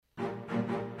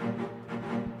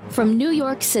From New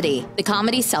York City, the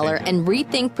Comedy Cellar and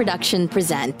Rethink Production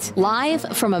present Live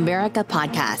from America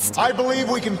podcast. I believe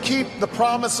we can keep the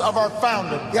promise of our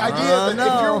founding. The idea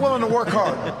that if you're willing to work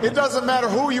hard, it doesn't matter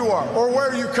who you are or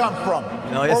where you come from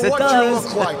or what you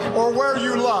look like or where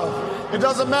you love. It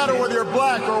doesn't matter whether you're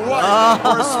black or white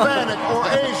or Hispanic or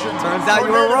Asian Turns out or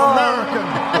you were Native wrong. American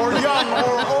or young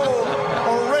or old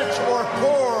or rich or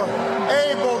poor,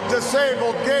 able,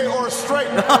 disabled, gay or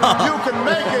straight. You can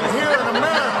make it here in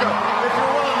America if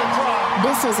you're willing to try.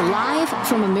 This is Live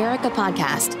from America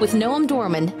podcast with Noam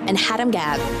Dworman and Hatem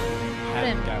Gabr.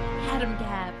 Hatem Gabr.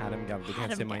 You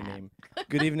can't say my name.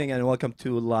 Good evening and welcome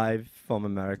to Live from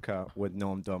America with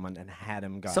Noam Dworman and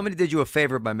Hatem Gabr. Somebody did you a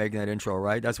favor by making that intro,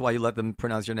 right? That's why you let them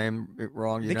pronounce your name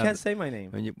wrong. They can't say my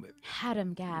name.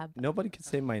 Hatem Gabr. Nobody can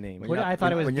say my name. I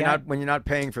thought it was when you're not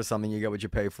paying for something, you get what you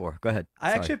pay for. Go ahead.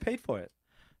 I actually paid for it.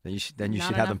 Then you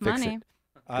should have them fix it.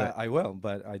 I will,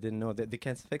 but I didn't know that they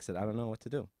can't fix it. I don't know what to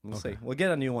do. We'll see. We'll get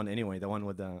a new one anyway, the one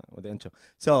with the intro.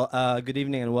 So, good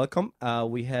evening and welcome.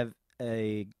 We have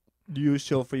a new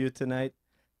show for you tonight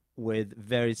with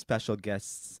very special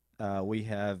guests. We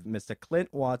have Mr. Clint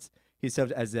Watts. He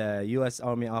served as a U.S.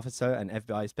 Army officer and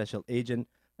FBI special agent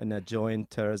in a Joint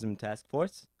Terrorism Task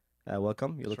Force.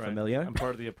 Welcome. You look familiar. I'm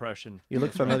part of the oppression. You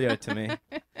look familiar to me.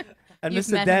 And You've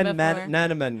Mr. met Dan him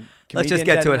Naturman. Let's just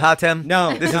get to it. Hatem?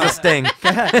 No. This is a sting.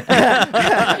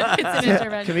 It's an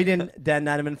intervention. Comedian Dan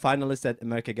Naturman, finalist at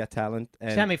America Got Talent.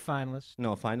 And Semi-finalist.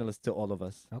 No, finalist to all of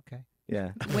us. Okay.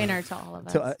 Yeah. Winner to all of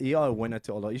us. So you are a winner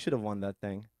to all of us. You should have won that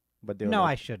thing. But they were No,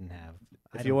 like, I shouldn't have.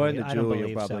 if you were in the jury,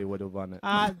 you probably would have won it.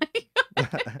 Well,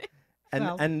 and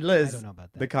I Liz, don't know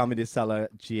about that. the Comedy Cellar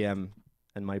GM,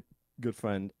 and my good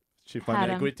friend, she finally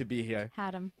Hatem. agreed to be here.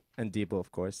 Hatem. And Debo,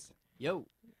 of course. Yo.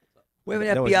 We have an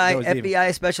That was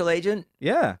FBI special agent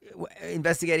Yeah.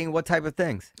 investigating what type of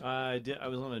things? I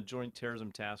was on a Joint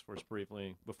Terrorism Task Force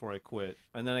briefly before I quit,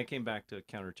 and then I came back to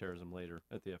counterterrorism later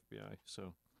at the FBI.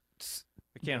 So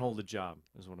I can't hold a job,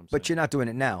 is what I'm saying. But you're not doing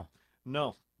it now.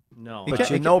 No.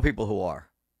 But you know people who are.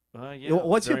 Yeah,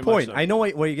 What's your very much point? so. I know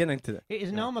where you're getting to.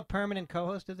 Is Noam a permanent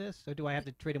co-host of this, or do I have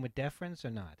to treat him with deference or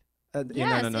not?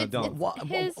 Yes, no, don't.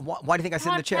 His Why do you think I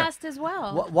sit in the chair? podcast as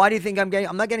well. Why do you think I'm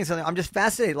not getting something? I'm just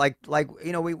fascinated.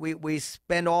 We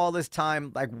spend all this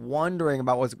time wondering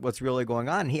about what's really going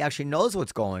on. He actually knows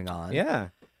what's going on. Yeah.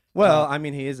 Well, I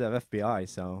mean, he is an FBI,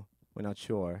 so we're not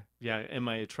sure. Yeah, am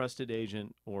I a trusted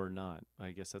agent or not?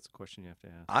 I guess that's a question you have to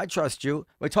ask. I trust you.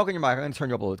 Wait, talk in your mic. I'm going to turn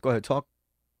you up a little bit. Go ahead, talk.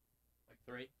 Like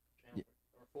 3, channel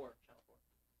 4, channel 4.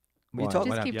 What are you Why?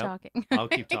 talking Just about? keep Yep. talking. I'll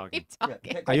keep talking.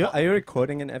 Keep talking. Are you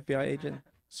recording an FBI agent?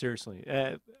 Seriously.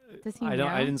 Does he I know?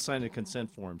 didn't sign a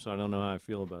consent form, so I don't know how I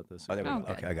feel about this. Oh, there we Oh, go.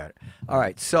 good. Okay, I got it. All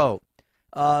right, so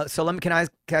let me.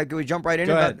 Can we jump right in?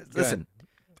 Go ahead, go Listen.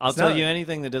 I'll It's tell not- you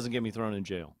anything that doesn't get me thrown in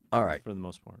jail, All right. for the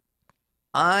most part.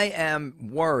 I am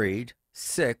worried,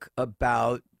 sick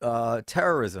about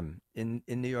terrorism in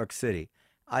New York City.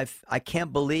 I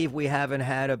can't believe we haven't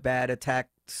had a bad attack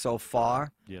so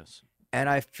far, Yes. and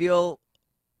I feel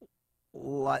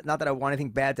not that I want anything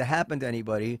bad to happen to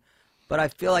anybody, but I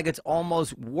feel like it's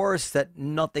almost worse that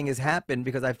nothing has happened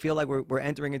because I feel like we're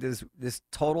entering into this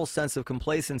total sense of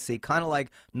complacency, kind of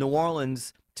like New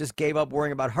Orleans just gave up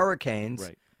worrying about hurricanes.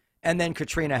 Right. And then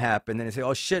Katrina happened, and they say,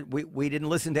 "Oh shit, we didn't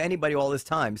listen to anybody all this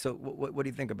time." So, what do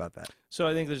you think about that? So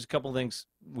I think there's a couple things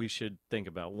we should think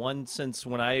about. One, since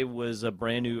when I was I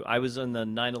was in the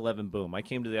 9/11 boom. I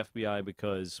came to the FBI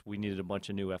because we needed a bunch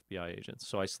of new FBI agents.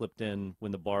 So I slipped in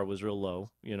when the bar was real low,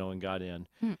 and got in.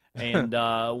 And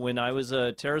when I was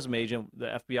a terrorism agent, the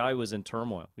FBI was in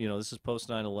turmoil. This is post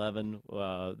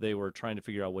 9/11. They were trying to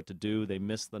figure out what to do. They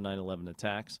missed the 9/11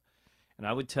 attacks. And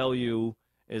I would tell you,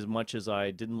 as much as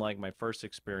I didn't like my first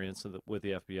experience with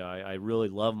the FBI, I really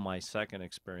love my second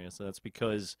experience, and that's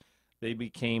because they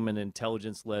became an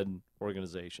intelligence-led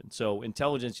organization. So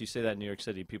intelligence, you say that in New York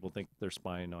City, people think they're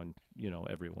spying on,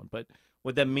 everyone. But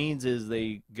what that means is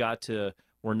they got to,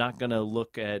 we're not going to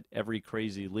look at every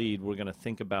crazy lead. We're going to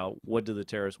think about what do the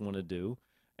terrorists want to do,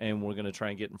 and we're going to try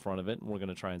and get in front of it, and we're going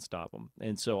to try and stop them.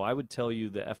 And so I would tell you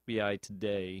the FBI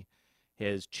today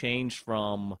has changed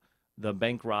from the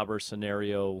bank robber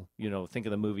scenario, think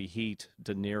of the movie Heat,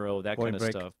 De Niro, that kind of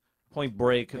stuff. Point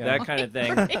Break, that kind of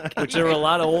thing. Which there were a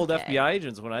lot of old FBI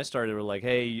agents when I started were like,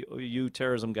 hey, you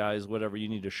terrorism guys, whatever, you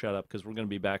need to shut up because we're going to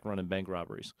be back running bank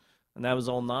robberies. And that was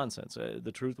all nonsense.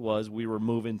 The truth was we were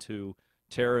moving to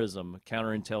terrorism,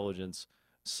 counterintelligence,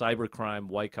 cybercrime,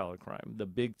 white-collar crime, the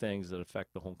big things that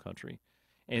affect the whole country.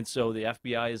 And so the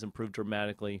FBI has improved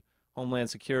dramatically. Homeland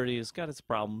Security has got its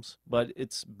problems, but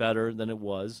it's better than it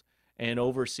was. And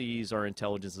overseas, our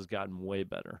intelligence has gotten way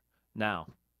better. Now,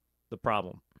 the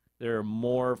problem. There are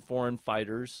more foreign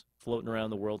fighters floating around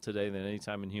the world today than any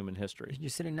time in human history. You're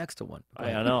sitting next to one.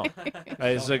 I know.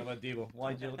 It's like,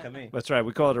 Why'd you look at me? that's right.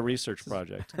 We call it a research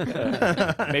project.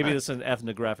 Maybe this is an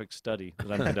ethnographic study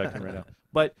that I'm conducting right now.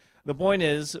 But the point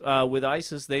is, with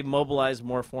ISIS, they've mobilized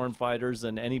more foreign fighters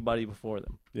than anybody before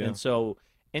them. Yeah. And so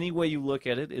any way you look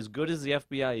at it, as good as the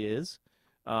FBI is,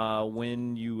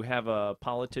 when you have a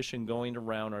politician going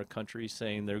around our country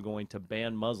saying they're going to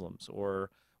ban Muslims or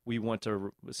we want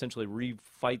to essentially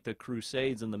refight the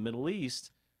Crusades in the Middle East,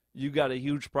 you got a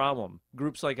huge problem.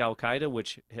 Groups like Al-Qaeda,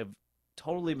 which have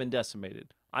totally been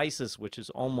decimated, ISIS, which is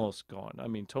almost gone, I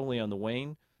mean, totally on the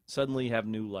wane, suddenly have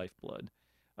new lifeblood.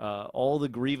 All the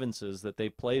grievances that they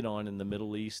played on in the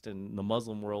Middle East and the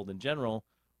Muslim world in general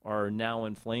are now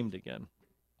inflamed again.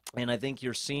 And I think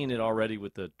you're seeing it already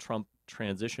with the Trump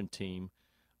transition team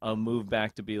move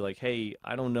back to be like, hey,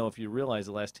 I don't know if you realize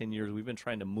the last 10 years we've been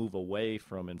trying to move away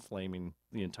from inflaming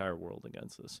the entire world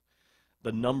against us.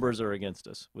 The numbers are against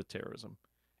us with terrorism.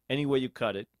 Any way you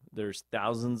cut it, there's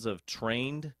thousands of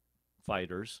trained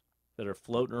fighters that are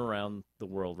floating around the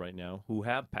world right now who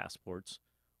have passports,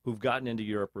 who've gotten into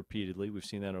Europe repeatedly. We've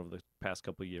seen that over the past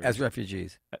couple of years. As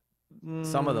refugees.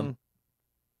 Some of them.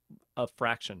 A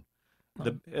fraction.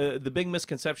 The big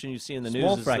misconception you see in the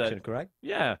Small news fraction, is that, correct?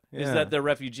 Yeah, is Yeah. that they're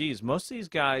refugees. Most of these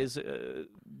guys,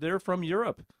 they're from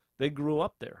Europe. They grew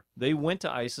up there. They went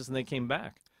to ISIS and they came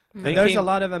back. They There's came- a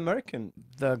lot of American.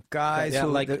 The guys Yeah,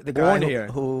 who, like, the born guy here.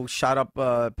 who shot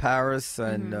up Paris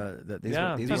and these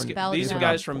Yeah, were, these, were, From Belgium. these are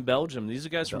guys from Belgium. These are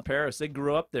guys from Yeah. Paris. They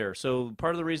grew up there. So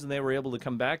part of the reason they were able to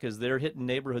come back is they're hitting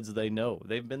neighborhoods they know.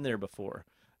 They've been there before.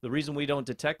 The reason we don't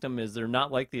detect them is they're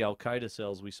not like the Al-Qaeda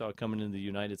cells we saw coming into the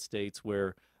United States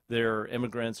where they're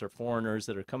immigrants or foreigners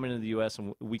that are coming into the U.S.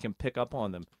 and we can pick up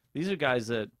on them. These are guys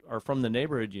that are from the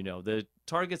neighborhood, you know. The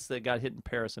targets that got hit in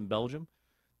Paris and Belgium,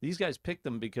 these guys picked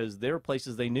them because they were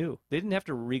places they knew. They didn't have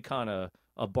to recon a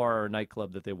bar or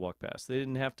nightclub that they walked past. They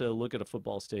didn't have to look at a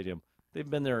football stadium. They've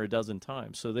been there a dozen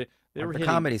times. So they were the hitting,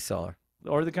 Comedy Cellar.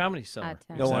 or the Comedy Cellar.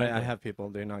 Hatem. Don't worry, I Exactly. have people.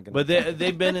 They're not going But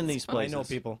they've been in these I places. know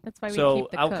people. That's why we So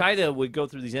keep the Al cooks. Qaeda would go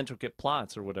through these intricate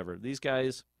plots or whatever. These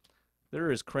guys,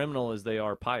 they're as criminal as they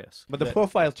are pious. But the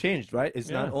profile changed, right? It's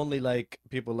Yeah. not only like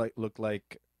people like look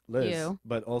like Liz, You.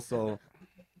 but also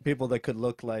people that could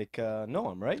look like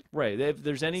Noam, right? Right. If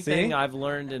there's anything See? I've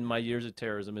learned in my years of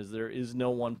terrorism is there is no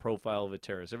one profile of a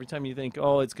terrorist. Every time you think,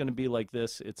 oh, it's going to be like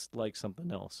this, it's like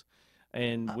something else.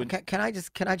 And when, Can I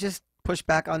just push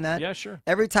back on that? yeah, sure.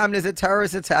 Every time there's a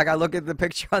terrorist attack, I look at the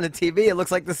picture on the TV. It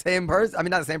looks like the same person. I mean,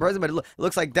 not the same person, but it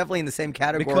looks like definitely in the same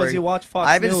category. Because you watch Fox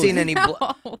I haven't News. seen any. No. I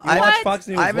watch haven't- Fox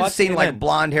News. I haven't watch seen like CNN.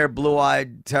 blonde-haired,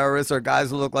 blue-eyed terrorists or guys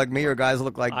who look like me or guys who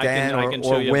look like Dan I or, can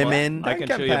show or you women. I That can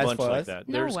can show you a pass bunch for like us. that.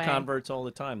 No There's way. converts all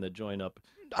the time that join up.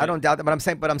 I don't doubt that, but I'm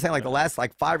saying like the last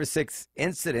like 5 or 6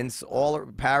 incidents, all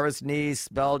Paris, Nice,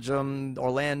 Belgium,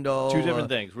 Orlando. Two different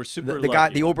things. We're super The guy,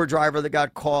 lucky. the Uber driver that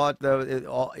got caught,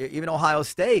 even Ohio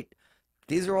State.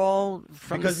 These are all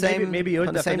from Because the same. maybe your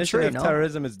from the same definition tree, of no?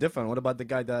 terrorism is different. What about the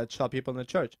guy that shot people in the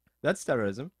church? That's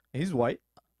terrorism. He's white.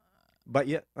 But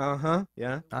yeah,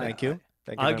 yeah. Thank you.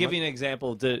 Thank you I'll very give much. you an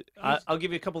example. I'll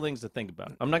give you a couple things to think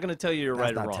about. I'm not going to tell you you're That's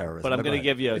right or not wrong, terrorism, but I'm but go going to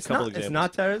ahead. give you a It's couple not, examples. it's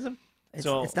not terrorism.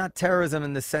 It's not terrorism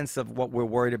in the sense of what we're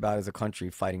worried about as a country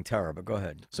fighting terror. But go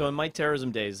ahead. So in my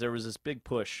terrorism days, there was this big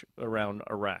push around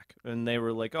Iraq, and they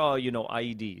were like, "Oh,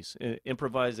 IEDs,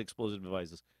 improvised explosive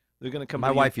devices. They're going to come." My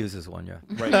to the- wife uses one. Yeah.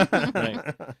 right,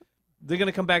 right. They're going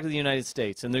to come back to the United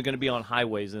States, and they're going to be on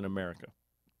highways in America,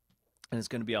 and it's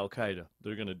going to be Al Qaeda.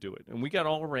 They're going to do it, and we got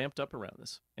all ramped up around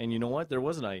this. And you know what? There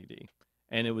was an IED,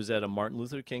 and it was at a Martin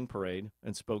Luther King parade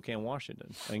in Spokane,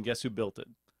 Washington. And guess who built it?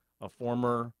 A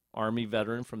former Army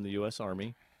veteran from the U.S.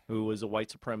 Army who was a white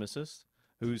supremacist,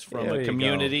 who's from There a you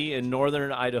community in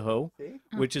northern Idaho, See?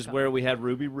 which is where we had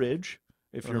Ruby Ridge,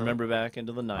 if you Uh-huh. remember back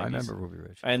into the 90s. I remember Ruby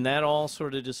Ridge. And that all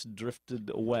sort of just drifted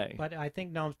away. But I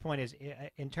think Noam's point is,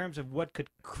 in terms of what could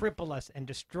cripple us and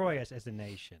destroy us as a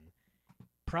nation,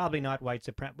 probably not white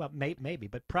supremacy. Well, maybe,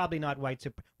 but probably not white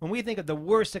supremacy. When we think of the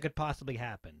worst that could possibly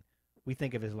happen, we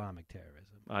think of Islamic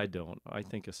terrorism. I don't. I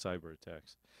think of cyber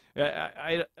attacks.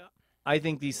 I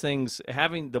think these things,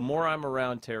 the more I'm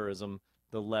around terrorism,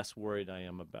 the less worried I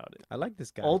am about it. I like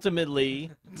this guy.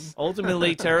 Ultimately,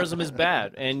 terrorism is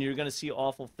bad, and you're going to see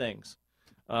awful things.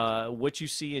 What you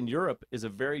see in Europe is a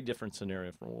very different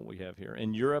scenario from what we have here.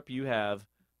 In Europe, you have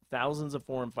thousands of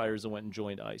foreign fighters that went and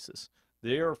joined ISIS.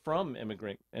 They are from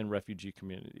immigrant and refugee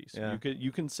communities. Yeah.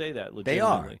 You can say that They are.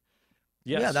 legitimately.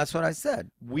 Yes. Yeah, that's what I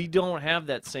said. We don't have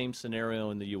that same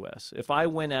scenario in the U.S. If I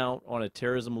went out on a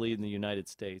terrorism lead in the United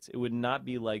States, it would not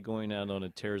be like going out on a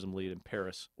terrorism lead in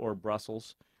Paris or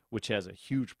Brussels which has a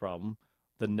huge problem.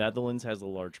 The Netherlands has a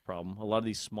large problem. A lot of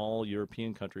these small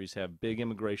European countries have big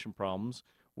immigration problems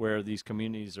where these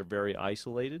communities are very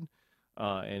isolated,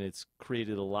 and it's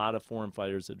created a lot of foreign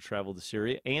fighters that travel to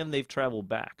Syria, and they've traveled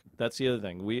back. That's the other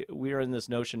thing. We are in this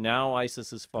notion now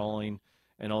ISIS is falling,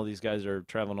 and all these guys are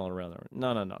traveling all around there.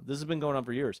 No. This has been going on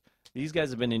for years. These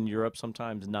guys have been in Europe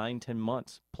sometimes 9-10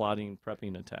 months plotting,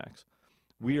 prepping attacks.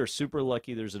 We are super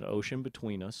lucky there's an ocean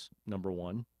between us, number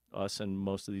one, us and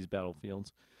most of these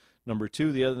battlefields. Number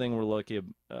two, the other thing we're lucky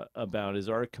about is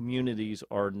our communities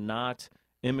are not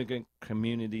immigrant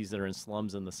communities that are in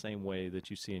slums in the same way that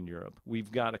you see in Europe.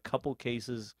 We've got a couple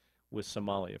cases with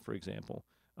Somalia, for example.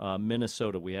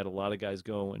 Minnesota, we had a lot of guys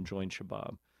go and join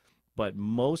Shabab. But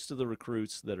most of the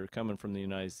recruits that are coming from the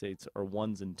United States are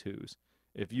ones and twos.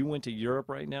 If you went to Europe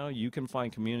right now, you can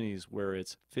find communities where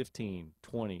it's 15,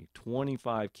 20,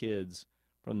 25 kids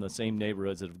from the same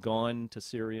neighborhoods that have gone to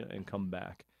Syria and come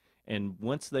back. And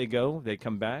once they go, they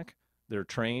come back, they're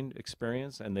trained,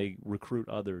 experienced, and they recruit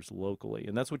others locally.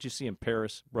 And that's what you see in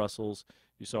Paris, Brussels.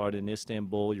 You saw it in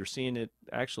Istanbul. You're seeing it,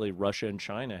 actually, Russia and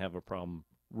China have a problem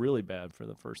really bad for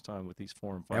the first time with these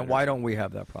foreign fighters. And why don't we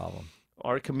have that problem?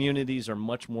 Our communities are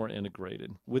much more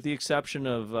integrated. With the exception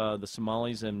of the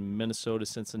Somalis in Minnesota,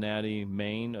 Cincinnati,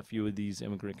 Maine, a few of these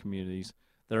immigrant communities,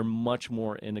 they're much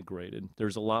more integrated.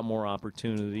 There's a lot more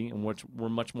opportunity, and we're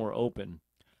much more open.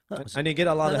 And you get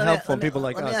a lot of help from people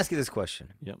like us. Let me ask you this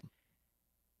question. Yep.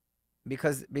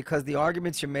 Because the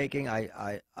arguments you're making,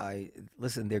 I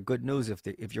listen. They're good news.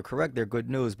 If you're correct, they're good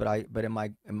news. But in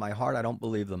my heart, I don't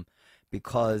believe them.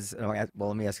 Because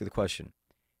let me ask you the question: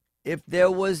 if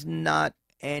there was not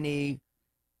any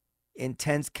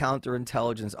intense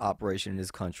counterintelligence operation in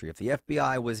this country, if the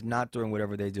FBI was not doing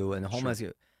whatever they do, and the Homeland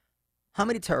Security, how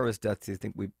many terrorist deaths do you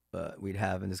think we'd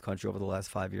have in this country over the last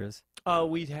 5 years?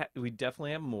 We'd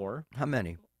definitely have more. How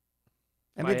many?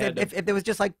 I mean, if there was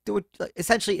just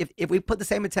essentially, if we put the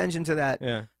same attention to that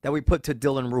that we put to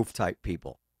Dylan Roof type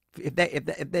people,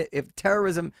 if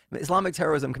terrorism, Islamic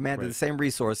terrorism, commanded the same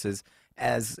resources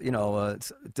as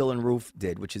Dylan Roof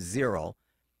did, which is 0,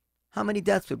 how many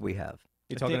deaths would we have?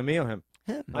 You talking to me or him?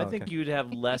 Him. I think you'd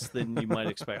have less than you might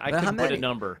expect. I couldn't put a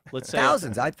number. Let's say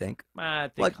thousands. I think. I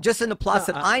think Like just in the plots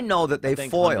that I know that they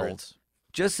foiled. Hundreds.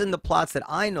 Just in the plots that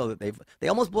I know that they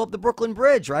almost blew up the Brooklyn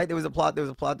Bridge, right? There was a plot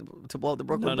to blow up the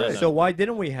Brooklyn Bridge. So why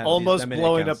didn't we have almost that many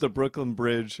blowing accounts? up the Brooklyn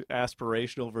Bridge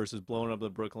aspirational versus blowing up the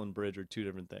Brooklyn Bridge are two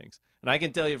different things. And I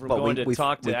can tell you from going to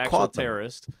talk to actual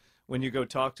terrorists, when you go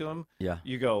talk to them,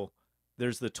 you go,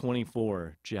 there's the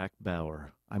 24, Jack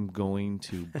Bauer. I'm going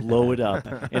to blow it up.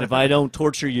 And if I don't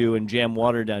torture you and jam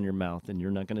water down your mouth, then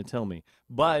you're not going to tell me.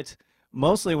 But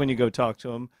mostly when you go talk to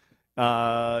them,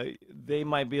 they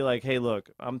might be like, hey,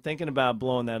 look, I'm thinking about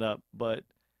blowing that up, but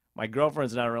my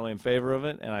girlfriend's not really in favor of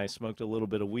it, and I smoked a little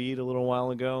bit of weed a little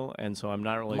while ago, and so I'm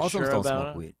not really Muslims sure don't about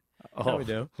smoke it. weed. Oh, we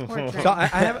do. So I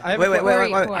have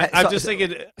Wait. I'm just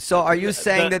thinking. So are you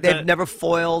saying that they've never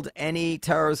foiled any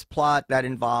terrorist plot that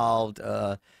involved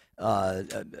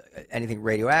anything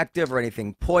radioactive or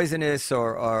anything poisonous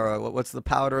or what's the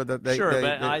powder that they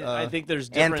I think there's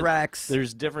different, anthrax?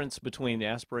 There's difference between the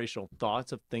aspirational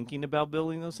thoughts of thinking about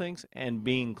building those things and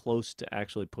being close to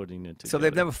actually putting it together. So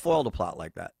they've never foiled a plot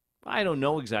like that. I don't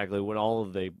know exactly what all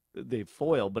of they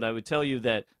foil, but I would tell you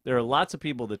that there are lots of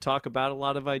people that talk about a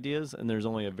lot of ideas, and there's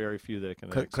only a very few that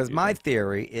can. Because my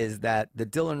theory is that the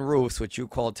Dylan Roofs, which you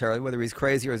call terrorism, whether he's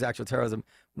crazy or his actual terrorism,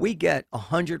 we get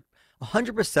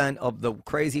 100% of the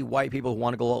crazy white people who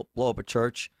want to blow up a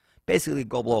church, basically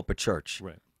go blow up a church.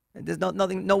 Right. And there's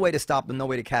no way to stop them, no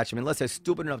way to catch them, unless they're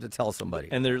stupid enough to tell somebody.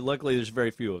 And luckily there's very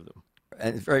few of them.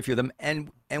 And very few of them.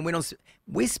 And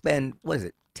we spend, what is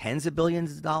it, tens of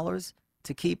billions of dollars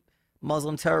to keep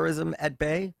Muslim terrorism at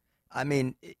bay? I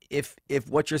mean, if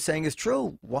what you're saying is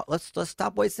true, let's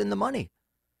stop wasting the money.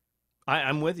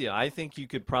 I'm with you. I think you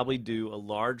could probably do a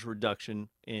large reduction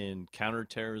in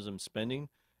counterterrorism spending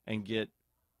and get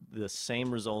the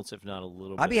same results, if not a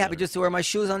little bit I'd be happy better. just to wear my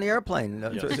shoes on the airplane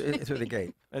Yes. through the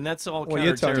gate. And that's all Well,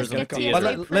 you're talking counterterrorism It's theater.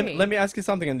 TSA But free. let me ask you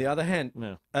something. On the other hand,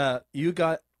 No. you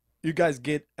guys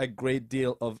get a great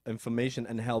deal of information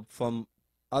and help from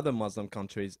other Muslim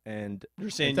countries, and You're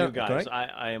saying is that you guys. correct?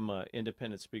 I am an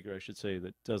independent speaker, I should say,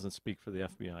 that doesn't speak for the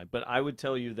FBI. But I would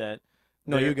tell you that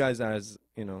No, there- you guys are, as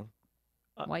you know,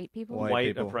 White people. White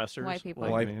people. oppressors. White people.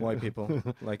 like me. white people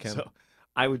like him. So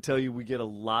I would tell you we get a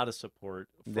lot of support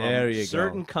from There you go.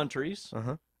 certain countries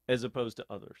Uh-huh. as opposed to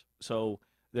others. So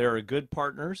there are good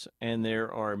partners and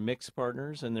there are mixed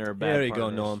partners and there are bad There you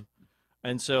go, partners. Noam.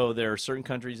 And so there are certain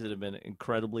countries that have been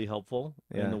incredibly helpful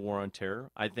Yeah. in the war on terror.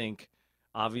 I think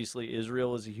Obviously,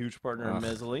 Israel is a huge partner in the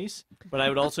Middle East. But I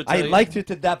would also tell I you, liked you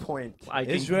to that point.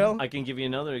 Israel? I can give you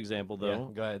another example,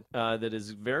 though. Yeah, go ahead. That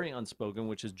is very unspoken,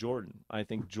 which is Jordan. I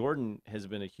think Jordan has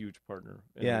been a huge partner.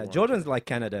 In the Yeah, war on Jordan's terror. like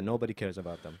Canada. Nobody cares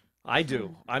about them. I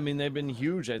do. I mean, they've been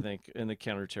huge, I think, in the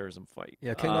counterterrorism fight.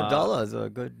 Yeah, King Abdullah is a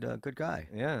good guy.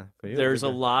 Yeah. For you, There's a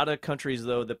good guy. lot of countries,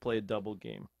 though, that play a double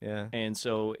game. Yeah. And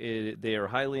so they are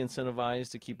highly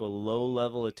incentivized to keep a low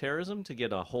level of terrorism to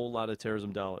get a whole lot of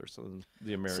terrorism dollars from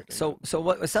the Americans. So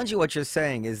essentially what you're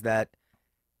saying is that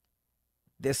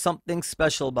there's something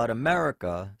special about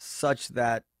America such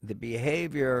that the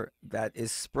behavior that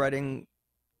is spreading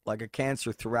like a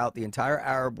cancer throughout the entire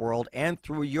Arab world and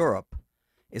through Europe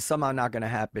is somehow not going to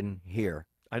happen here.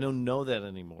 I don't know that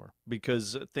anymore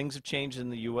because things have changed in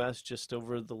the U.S. just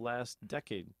over the last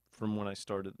decade from when I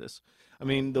started this. I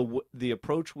mean, the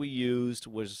approach we used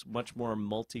was much more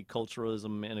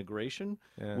multiculturalism integration,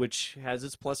 which has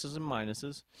its pluses and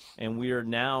minuses, and we are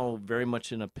now very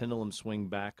much in a pendulum swing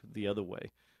back the other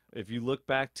way. If you look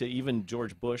back to even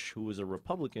George Bush, who was a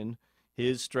Republican,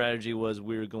 his strategy was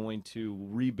we're going to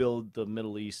rebuild the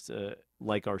Middle East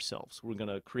like ourselves. We're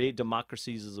going to create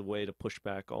democracies as a way to push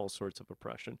back all sorts of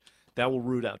oppression. That will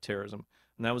root out terrorism.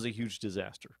 And that was a huge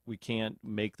disaster. We can't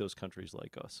make those countries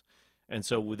like us. And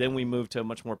so then we moved to a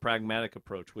much more pragmatic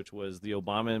approach, which was the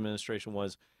Obama administration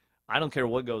was, I don't care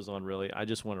what goes on, really. I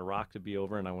just want Iraq to be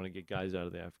over, and I want to get guys out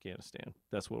of Afghanistan.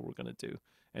 That's what we're going to do.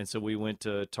 And so we went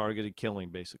to targeted killing,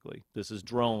 basically. This is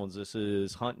drones. This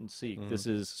is hunt and seek. This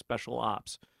is special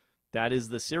ops. That is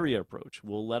the Syria approach.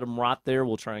 We'll let them rot there.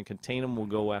 We'll try and contain them. We'll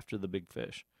go after the big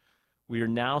fish. We are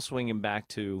now swinging back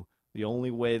to the only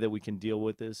way that we can deal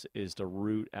with this is to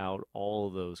root out all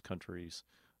of those countries.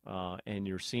 And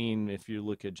you're seeing, if you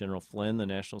look at General Flynn, the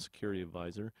National Security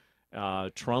Advisor,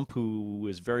 Trump, who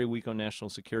is very weak on national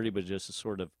security, but just is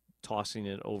sort of tossing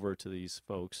it over to these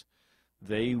folks,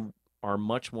 they are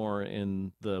much more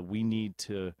in the we need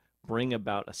to bring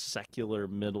about a secular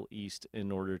Middle East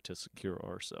in order to secure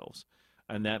ourselves.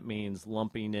 And that means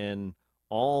lumping in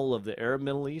all of the Arab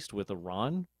Middle East with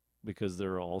Iran, because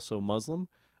they're also Muslim,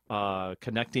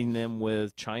 connecting them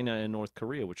with China and North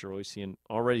Korea, which are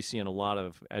already seeing a lot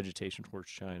of agitation towards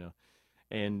China,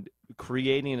 and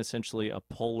creating essentially a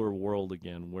polar world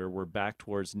again, where we're back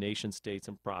towards nation states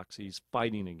and proxies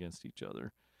fighting against each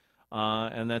other.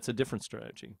 And that's a different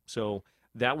strategy. So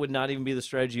that would not even be the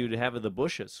strategy you'd have of the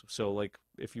Bushes. So like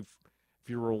if you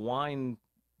rewind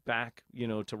back,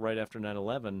 to right after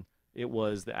 9/11, it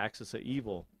was the axis of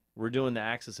evil. We're doing the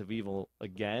axis of evil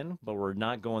again, but we're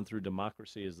not going through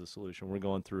democracy as the solution. We're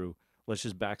going through, let's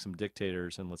just back some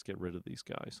dictators and let's get rid of these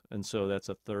guys. And so that's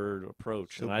a third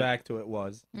approach. So and back to it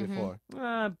was before.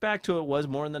 Back to it was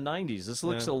more in the 90s. This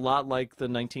looks a lot like the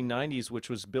 1990s, which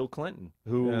was Bill Clinton,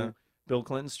 who Bill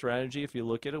Clinton's strategy, if you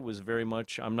look at it, was very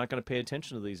much, I'm not going to pay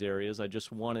attention to these areas. I just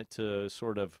want it to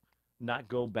sort of not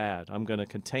go bad. I'm going to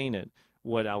contain it.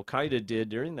 What Al-Qaeda did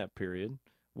during that period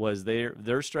was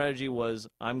their strategy was,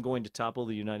 I'm going to topple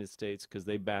the United States because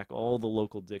they back all the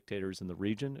local dictators in the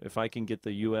region. If I can get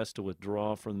the U.S. to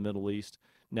withdraw from the Middle East,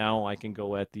 now I can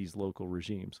go at these local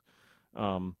regimes.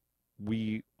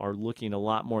 We are looking a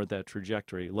lot more at that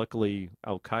trajectory. Luckily,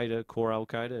 Al-Qaeda, core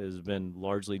Al-Qaeda, has been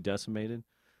largely decimated.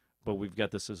 But we've got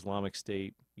this Islamic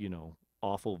State,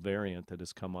 awful variant that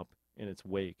has come up in its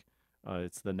wake.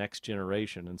 It's the next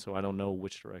generation, and so I don't know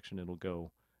which direction it'll go.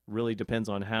 Really depends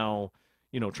on how,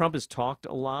 Trump has talked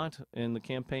a lot in the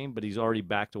campaign, but he's already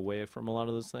backed away from a lot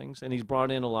of those things, and he's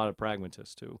brought in a lot of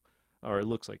pragmatists too, or it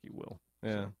looks like he will.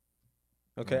 Yeah.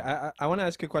 So. Okay, I want to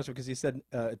ask you a question because you said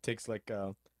it takes like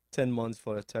 10 months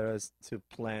for a terrorist to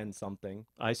plan something.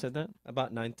 I said that?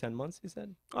 About 9-10 months, you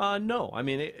said? No. I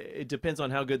mean, it depends on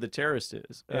how good the terrorist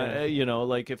is.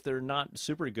 Like if they're not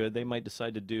super good, they might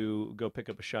decide to go pick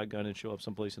up a shotgun and show up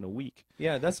someplace in a week.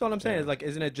 Yeah, that's what I'm saying. It's like,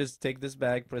 isn't it just take this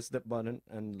bag, press that button,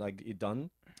 and like you're done?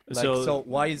 Like, so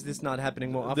why is this not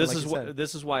happening more often?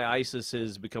 This is why ISIS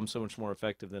has become so much more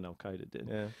effective than Al-Qaeda did.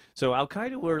 Yeah. So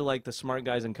Al-Qaeda were like the smart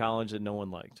guys in college that no one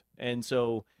liked. And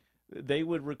so they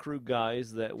would recruit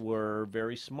guys that were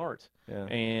very smart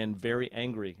and very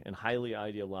angry and highly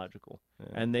ideological.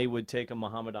 Yeah. And they would take a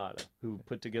Muhammad Atta, who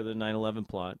put together the 9/11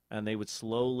 plot, and they would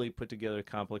slowly put together a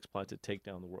complex plot to take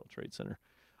down the World Trade Center.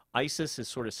 ISIS has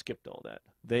sort of skipped all that.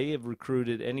 They have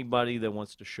recruited anybody that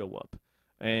wants to show up.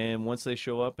 And once they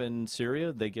show up in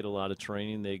Syria, they get a lot of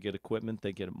training, they get equipment,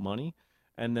 they get money,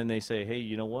 and then they say, hey,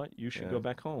 you know what? You should go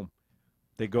back home.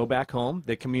 They go back home,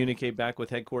 they communicate back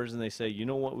with headquarters, and they say, you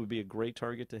know what would be a great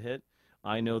target to hit?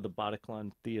 I know the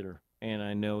Bataclan Theater, and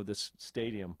I know this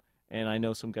stadium, and I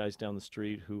know some guys down the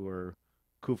street who are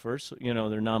kuffers,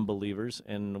 they're non-believers,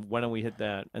 and why don't we hit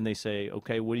that? And they say,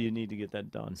 okay, what do you need to get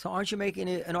that done? So aren't you making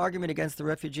an argument against the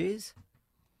refugees?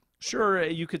 Sure,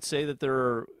 you could say that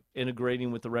they're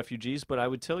integrating with the refugees, but I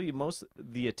would tell you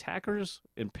the attackers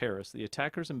in Paris, the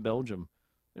attackers in Belgium,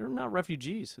 they're not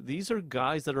refugees. These are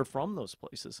guys that are from those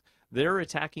places. They're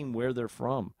attacking where they're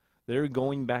from. They're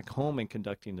going back home and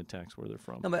conducting attacks where they're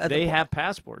from. No, they have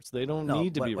passports. They don't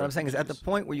need to be what refugees. I'm saying is at the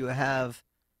point where you have,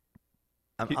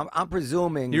 I'm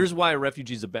presuming. Here's why a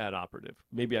refugee is a bad operative.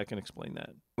 Maybe I can explain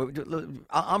that.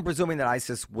 I'm presuming that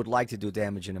ISIS would like to do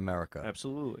damage in America.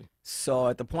 Absolutely. So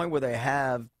at the point where they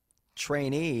have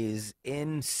trainees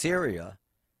in Syria,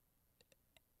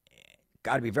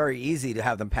 got to be very easy to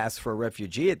have them pass for a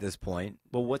refugee at this point.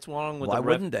 But what's wrong with why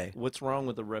wouldn't they? What's wrong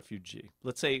with a refugee?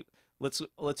 Let's say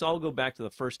let's all go back to the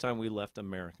first time we left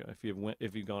America.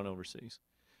 If you've gone overseas,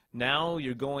 now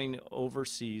you're going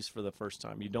overseas for the first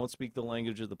time. You don't speak the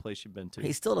language of the place you've been to.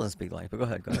 He still doesn't speak language. But go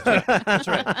ahead. That's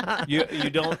right. You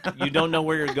don't know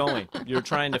where you're going. You're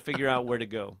trying to figure out where to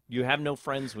go. You have no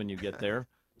friends when you get there.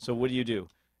 So what do?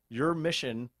 Your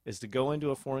mission is to go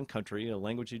into a foreign country, a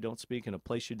language you don't speak, in a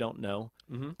place you don't know,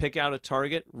 pick out a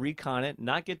target, recon it,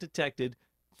 not get detected,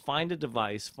 find a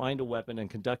device, find a weapon, and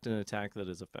conduct an attack that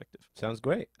is effective. Sounds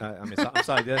great. I'm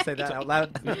sorry, did I say that out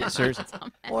loud? Seriously.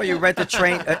 Or you rent a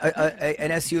train,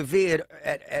 an SUV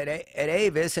at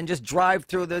Avis, and just drive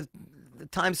through the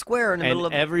Times Square in the middle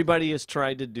of. Everybody has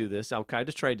tried to do this. Al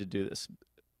Qaeda tried to do this.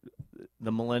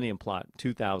 The Millennium Plot,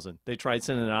 2000. They tried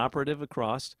sending an operative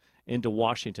across into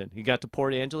Washington. He got to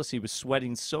Port Angeles. He was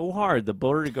sweating so hard, the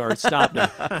border guard stopped him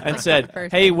and said,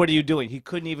 hey, what are you doing? He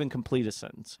couldn't even complete a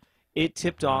sentence. It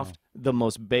tipped off the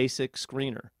most basic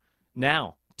screener.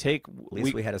 Now, at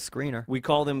least we had a screener. We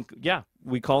call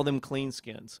them clean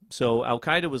skins. So Al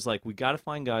Qaeda was like, we got to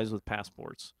find guys with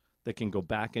passports that can go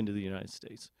back into the United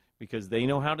States because they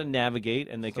know how to navigate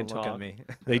and they can talk. Look at me.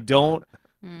 They don't.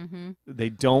 They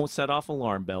don't set off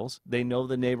alarm bells. They know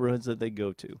the neighborhoods that they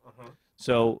go to.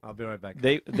 So I'll be right back.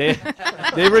 They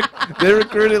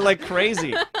recruited like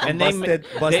crazy, and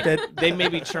busted. They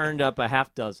maybe churned up a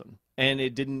half dozen, and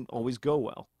it didn't always go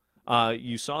well.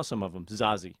 You saw some of them.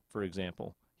 Zazi, for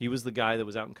example, he was the guy that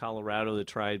was out in Colorado that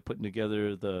tried putting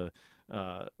together the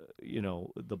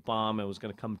bomb and was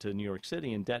going to come to New York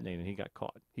City and detonate, and he got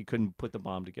caught. He couldn't put the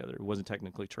bomb together. It wasn't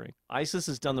technically trained. ISIS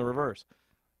has done the reverse.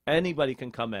 Anybody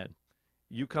can come in.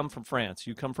 You come from France.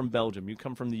 You come from Belgium. You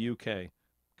come from the UK.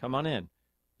 Come on in.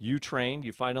 You train,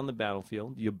 you fight on the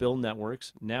battlefield, you build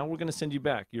networks. Now we're going to send you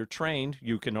back. You're trained.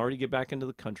 You can already get back into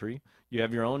the country. You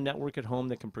have your own network at home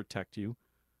that can protect you.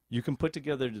 You can put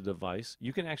together the device.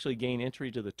 You can actually gain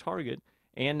entry to the target.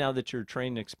 And now that you're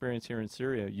trained and experienced here in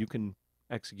Syria, you can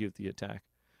execute the attack.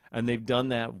 And they've done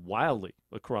that wildly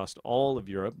across all of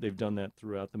Europe. They've done that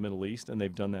throughout the Middle East, and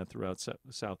they've done that throughout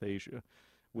South Asia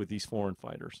with these foreign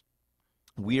fighters.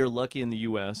 We are lucky in the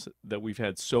U.S. that we've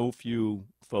had so few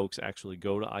folks actually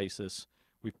go to ISIS.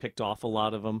 We've picked off a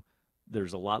lot of them.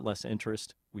 There's a lot less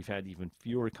interest. We've had even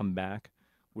fewer come back.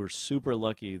 We're super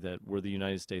lucky that we're the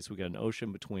United States. We got an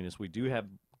ocean between us. We do have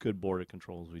good border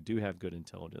controls. We do have good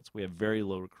intelligence. We have very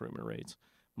low recruitment rates.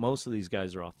 Most of these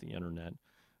guys are off the internet.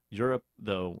 Europe,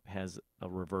 though, has a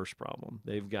reverse problem.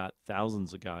 They've got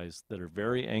thousands of guys that are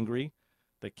very angry,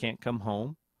 that can't come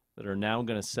home, that are now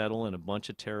going to settle in a bunch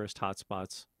of terrorist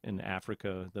hotspots in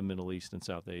Africa, the Middle East, and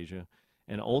South Asia.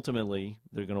 And ultimately,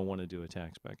 they're going to want to do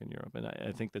attacks back in Europe. And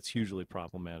I think that's hugely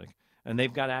problematic. And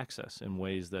they've got access in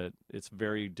ways that it's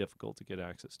very difficult to get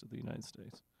access to the United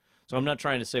States. So I'm not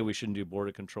trying to say we shouldn't do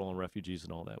border control and refugees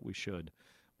and all that. We should.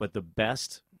 But the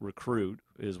best recruit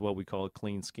is what we call a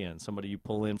clean skin, somebody you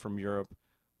pull in from Europe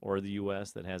or the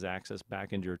U.S. that has access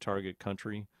back into your target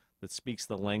country, that speaks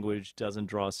the language, doesn't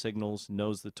draw signals,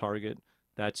 knows the target.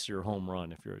 That's your home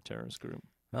run if you're a terrorist group.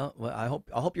 Well, I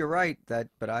hope you're right.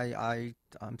 But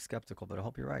I'm skeptical. But I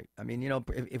hope you're right. I mean,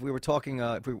 if we were talking,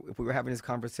 if we were having this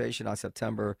conversation on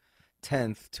September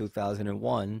 10th,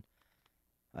 2001,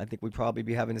 I think we'd probably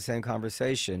be having the same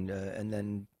conversation. And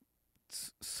then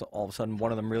so all of a sudden,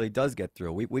 one of them really does get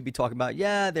through. We'd be talking about,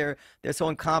 they're so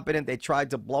incompetent. They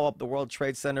tried to blow up the World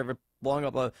Trade Center, blowing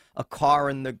up a car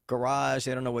in the garage.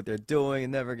 They don't know what they're doing.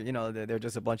 And never, they're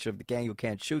just a bunch of gang who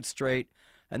can't shoot straight.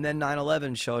 And then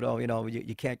 9/11 showed,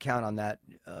 you can't count on that.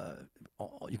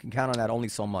 You can count on that only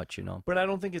so much, But I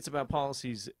don't think it's about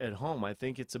policies at home. I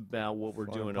think it's about what we're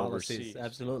doing overseas.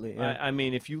 Absolutely. Yeah. I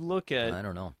mean, if you look at I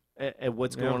don't know. At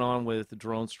what's going on with the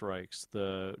drone strikes,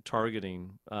 the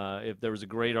targeting. If there was a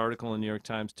great article in the New York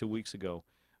Times 2 weeks ago,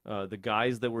 the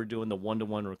guys that were doing the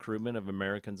one-to-one recruitment of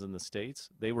Americans in the States,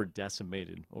 they were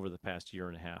decimated over the past year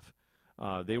and a half.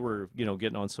 They were,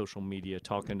 getting on social media,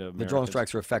 talking to Americans. The drone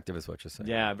strikes are effective, is what you're saying.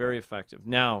 Yeah, very effective.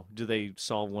 Now, do they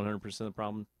solve 100% of the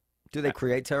problem? Do they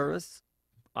create terrorists?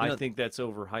 I think that's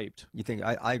overhyped. You think?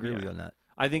 I agree with you on that.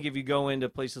 I think if you go into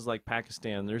places like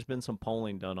Pakistan, there's been some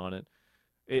polling done on it.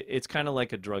 It's kind of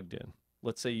like a drug den.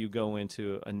 Let's say you go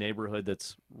into a neighborhood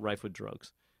that's rife with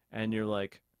drugs, and you're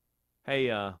like, hey,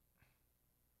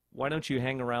 why don't you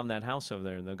hang around that house over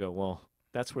there? And they'll go, well,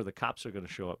 that's where the cops are going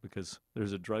to show up because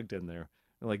there's a drug den there.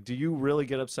 They're like, do you really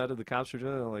get upset if the cops are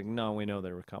doing it? They're like, no, we know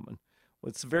they were coming. Well,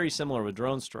 it's very similar with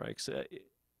drone strikes.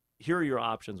 Here are your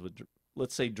options with,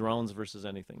 let's say, drones versus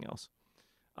anything else.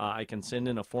 I can send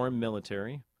in a foreign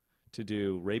military to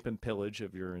do rape and pillage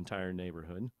of your entire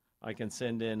neighborhood. I can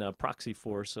send in a proxy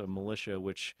force, a militia,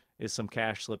 which is some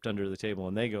cash slipped under the table,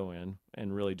 and they go in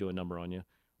and really do a number on you.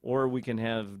 Or we can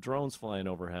have drones flying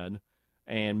overhead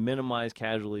and minimize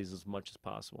casualties as much as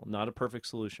possible. Not a perfect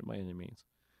solution by any means.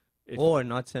 Or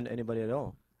not send anybody at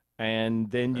all. And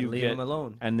then you leave get them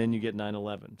alone. And then you get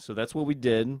 9/11. So that's what we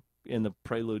did in the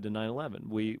prelude to 9/11.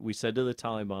 We said to the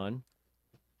Taliban,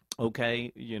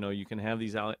 okay, you can have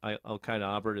these Al-Qaeda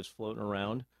operatives floating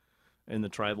around in the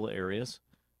tribal areas,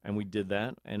 and we did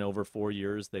that. And over 4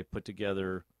 years, they put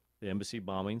together the embassy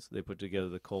bombings, they put together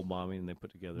the Cole bombing, and they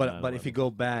put together. But if you go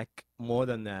back more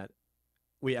than that,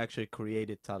 we actually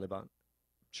created Taliban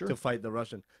to fight the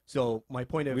Russian. So my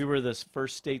point is, we were the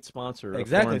first state sponsor.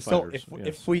 Exactly. Of foreign So fighters.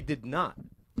 if we did not,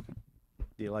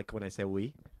 do you like when I say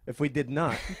we? If we did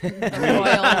not, me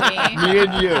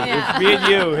and you, Yeah. if me and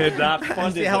you had not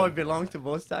funded, see how it belonged to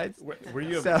both sides. Were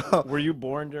you So- were you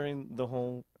born during the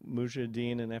whole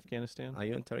Mujahideen in Afghanistan? Are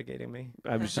you interrogating me?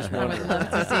 I was just I would wondering. love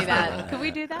to see that. Could we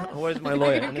do that? Where's my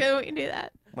lawyer? Can we do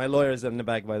that? My lawyer is in the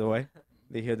back, by the way.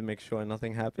 They're here to make sure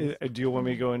nothing happens. Do you want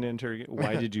me to go into interrogate?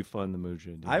 Why did you fund the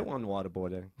Mujahideen? I won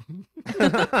waterboarding.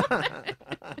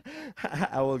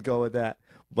 I will go with that.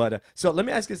 But so let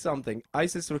me ask you something.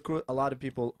 ISIS recruit a lot of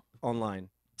people online.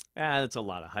 That's a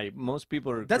lot of hype. Most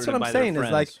people are. That's what I'm recruited by their saying.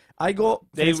 It's like friends. I go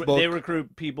Facebook. They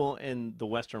recruit people in the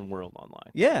Western world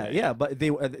online. Yeah, but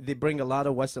they bring a lot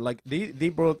of Western. Like they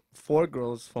brought 4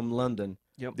 girls from London.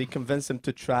 Yep. They convinced them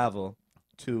to travel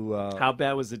to. How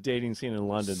bad was the dating scene in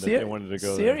London that they wanted to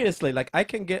go there? Seriously, like I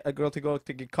can get a girl to go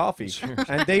to get coffee,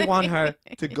 and they want her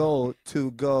to go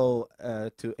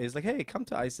to. It's like, hey, come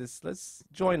to ISIS. Let's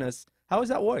join us. How does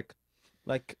that work?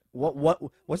 Like,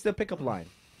 what's the pickup line?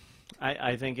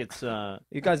 I think it's.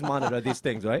 You guys monitor these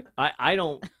things, right? I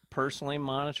don't personally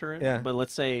monitor it. Yeah. But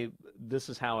let's say this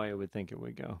is how I would think it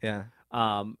would go. Yeah.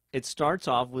 It starts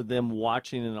off with them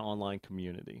watching an online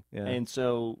community. Yeah. And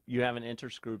so you have an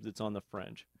interest group that's on the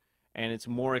fringe. And it's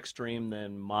more extreme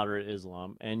than moderate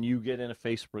Islam. And you get in a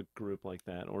Facebook group like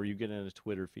that, or you get in a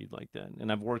Twitter feed like that.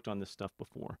 And I've worked on this stuff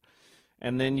before.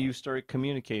 And then you start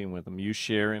communicating with them. You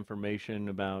share information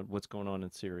about what's going on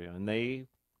in Syria. And they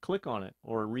click on it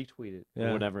or retweet it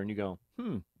or whatever. And you go,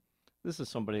 this is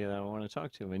somebody that I want to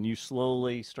talk to. And you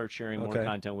slowly start sharing more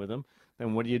content with them.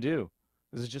 Then what do?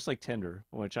 This is just like Tinder,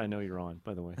 which I know you're on,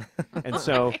 by the way. And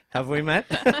so, have we met?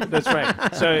 That's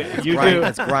right. So you do.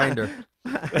 That's Grinder.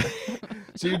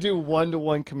 So you do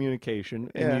one-to-one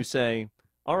communication, and you say,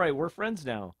 "All right, we're friends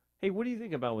now. Hey, what do you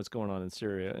think about what's going on in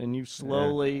Syria?" And you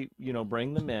slowly,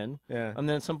 bring them in. Yeah. And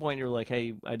then at some point, you're like,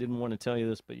 "Hey, I didn't want to tell you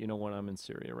this, but you know what? I'm in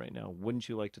Syria right now. Wouldn't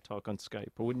you like to talk on Skype,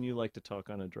 or wouldn't you like to talk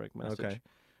on a direct message?" Okay.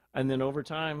 And then over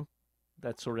time,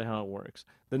 that's sort of how it works.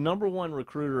 The number one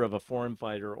recruiter of a foreign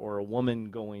fighter or a woman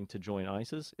going to join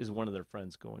ISIS is one of their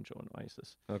friends going to join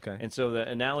ISIS. Okay. And so the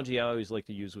analogy I always like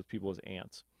to use with people is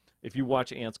ants. If you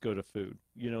watch ants go to food,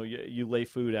 you lay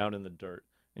food out in the dirt,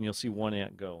 and you'll see one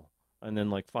ant go, and then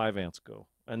like 5 ants go,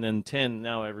 and then 10,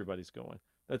 now everybody's going.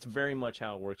 That's very much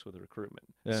how it works with recruitment.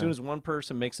 Yeah. As soon as one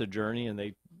person makes a journey and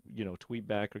they, tweet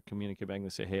back or communicate back and they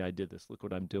say, "Hey, I did this. Look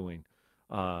what I'm doing.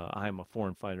 I'm a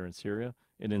foreign fighter in Syria."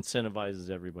 It incentivizes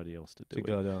everybody else to do it.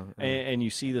 Go down. And you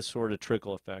see this sort of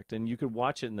trickle effect. And you could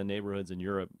watch it in the neighborhoods in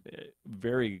Europe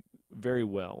very, very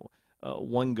well.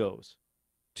 One goes,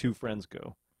 2 friends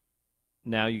go.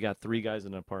 Now you got 3 guys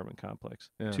in an apartment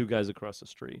complex, 2 guys across the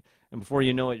street. And before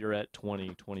you know it, you're at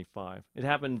 20, 25. It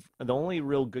happened. The only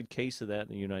real good case of that in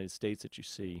the United States that you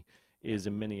see is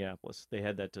in Minneapolis. They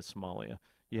had that to Somalia.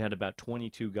 You had about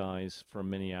 22 guys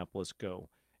from Minneapolis go.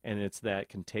 And it's that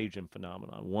contagion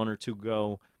phenomenon. 1 or 2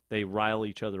 go, they rile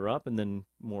each other up, and then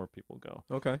more people go.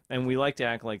 Okay. And we like to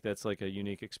act like that's like a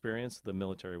unique experience. The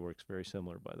military works very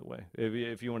similar, by the way.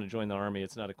 If you want to join the Army,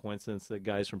 it's not a coincidence that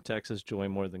guys from Texas join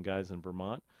more than guys in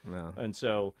Vermont. No. And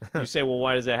so you say, well,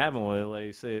 why does that happen? Well,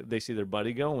 they see their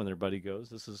buddy go. When their buddy goes,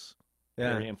 this is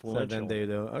very influential. So then they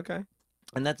do. Okay.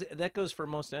 And that goes for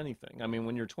most anything. I mean,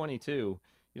 when you're 22,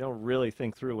 you don't really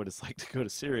think through what it's like to go to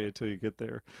Syria until you get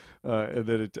there, and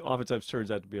then it oftentimes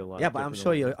turns out to be a lot. Yeah, but I'm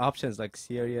sure your options like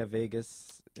Syria,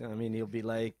 Vegas. I mean, you'll be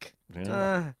like,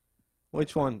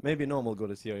 which one? Maybe Noam will go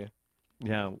to Syria.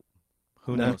 Yeah,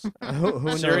 who knows? Who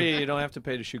knows? Syria, you don't have to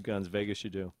pay to shoot guns. Vegas, you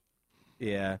do.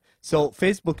 Yeah. So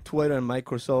Facebook, Twitter, and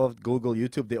Microsoft, Google,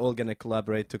 YouTube, they're all gonna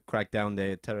collaborate to crack down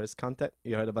the terrorist content.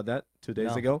 You heard about that 2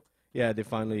 days ago? Yeah, they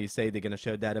finally say they're going to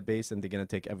share a database and they're going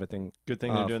to take everything. Good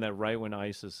thing they're doing that right when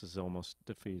ISIS is almost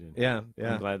defeated. Yeah.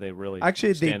 I'm glad they really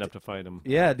stand up to fight them.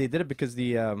 Yeah, they did it because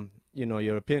the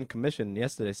European Commission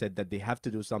yesterday said that they have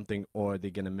to do something or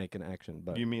they're going to make an action.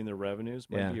 But you mean the revenues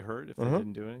might be hurt if they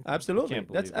didn't do anything? Absolutely.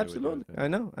 That's absolutely. I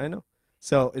know.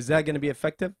 So is that going to be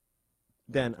effective?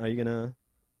 Dan, are you going to?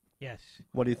 Yes.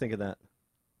 What do you think of that?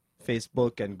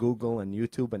 Facebook and Google and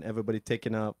YouTube and everybody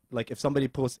taking up, like if somebody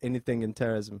posts anything in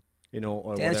terrorism, or Dan's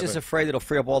whatever. just afraid it'll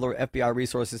free up all the FBI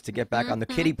resources to get back on the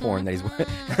kiddie porn that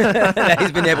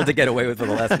he's been able to get away with for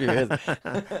the last few years.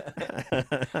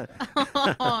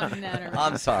 Naturman.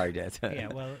 I'm sorry, Dan. Yeah,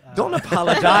 well, Don't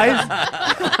apologize.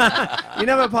 You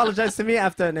never apologize to me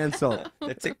after an insult.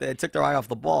 They took their eye off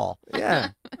the ball. Yeah,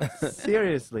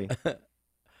 seriously.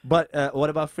 But what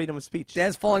about freedom of speech?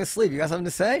 Dan's falling asleep. You got something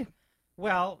to say?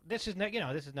 well, this is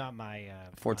not my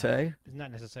forte. It's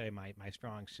not necessarily my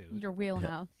strong suit. Your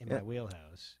wheelhouse. In my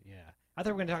wheelhouse, yeah. I thought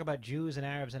we were going to talk about Jews and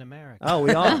Arabs in America. Oh,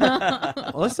 we are.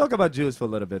 Well, let's talk about Jews for a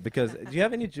little bit because do you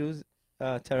have any Jews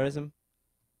terrorism?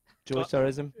 Jewish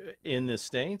terrorism? In the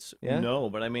States? Yeah? No,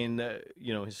 but I mean,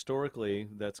 historically,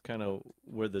 that's kind of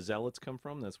where the zealots come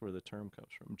from. That's where the term comes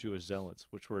from, Jewish zealots,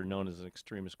 which were known as an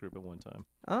extremist group at one time.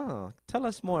 Oh, tell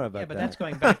us more about that. Yeah, but that's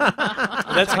going back.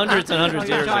 That's hundreds and hundreds of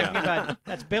years ago. Talking about,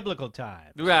 that's biblical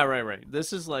times. Yeah, right.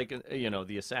 This is like,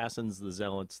 the assassins, the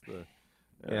zealots,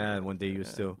 yeah, when they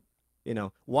used to.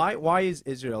 Why is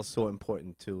Israel so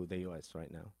important to the U.S.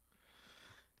 right now?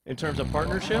 In terms of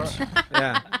partnerships?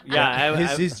 Yeah.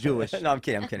 He's Jewish. No, I'm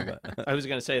kidding. I was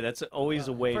going to say, that's always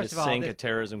a way to first of all, sink a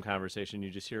terrorism conversation. You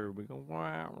just hear, we go,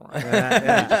 wah,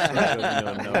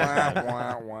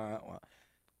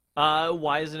 wah.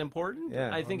 Why is it important?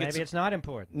 Yeah. I think maybe it's not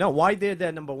important. No, why they're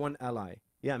their number one ally?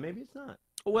 Yeah, maybe it's not.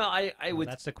 Well, I would.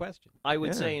 That's the question. I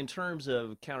would say, in terms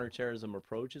of counterterrorism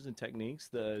approaches and techniques,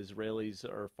 the Israelis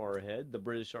are far ahead. The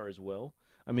British are as well.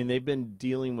 I mean, they've been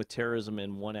dealing with terrorism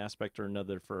in one aspect or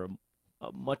another for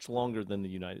a much longer than the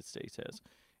United States has.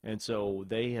 And so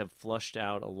they have flushed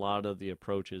out a lot of the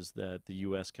approaches that the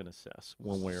U.S. can assess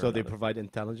one way or another. So they provide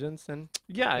intelligence and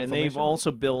and they've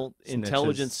also built Snitches.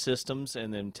 intelligence systems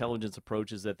and intelligence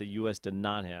approaches that the U.S. did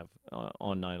not have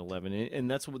on 9/11. And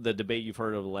that's what the debate you've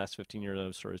heard over the last 15 years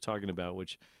I've started talking about,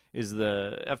 which is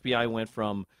the FBI went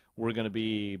from we're going to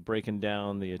be breaking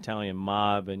down the Italian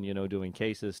mob and, doing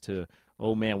cases to,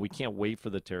 oh, man, we can't wait for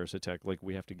the terrorist attack. Like,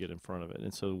 we have to get in front of it.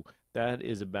 And so that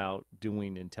is about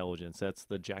doing intelligence. That's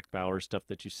the Jack Bauer stuff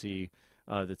that you see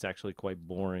that's actually quite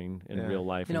boring in real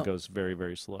life and goes very,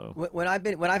 very slow. When I've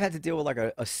had to deal with like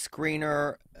a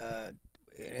screener,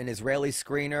 an Israeli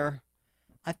screener,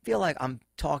 I feel like I'm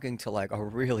talking to like a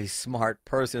really smart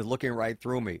person who's looking right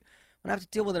through me. When I have to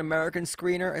deal with an American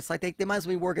screener, it's like they might as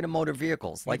well be working in motor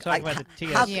vehicles. You're Like, talking about the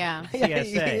TSA.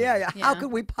 yeah. How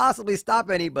could we possibly stop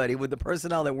anybody with the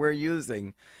personnel that we're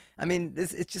using? I mean,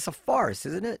 it's just a farce,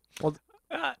 isn't it? Well,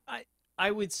 I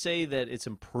would say that it's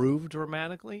improved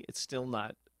dramatically. It's still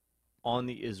not on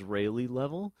the Israeli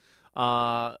level.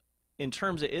 In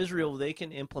terms of Israel, they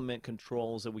can implement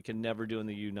controls that we can never do in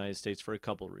the United States for a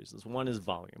couple of reasons. One is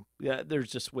volume. Yeah,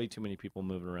 there's just way too many people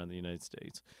moving around the United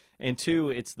States. And two,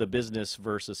 it's the business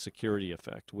versus security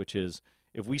effect, which is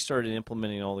if we started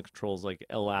implementing all the controls like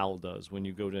El Al does, when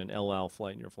you go to an El Al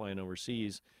flight and you're flying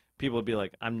overseas, people would be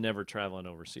like, I'm never traveling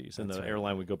overseas, and the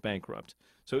airline would go bankrupt.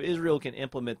 So Israel can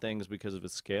implement things because of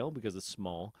its scale, because it's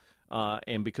small,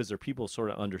 and because their people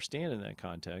sort of understand in that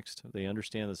context. They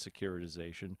understand the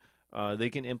securitization.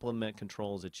 They can implement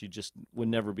controls that you just would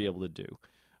never be able to do.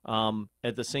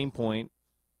 At the same point,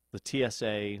 the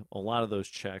TSA, a lot of those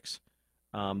checks,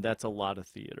 that's a lot of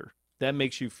theater. That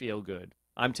makes you feel good.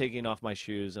 I'm taking off my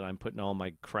shoes and I'm putting all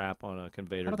my crap on a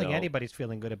conveyor I don't belt. think anybody's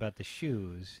feeling good about the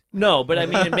shoes. No, but I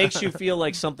mean, it makes you feel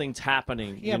like something's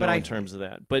happening in terms of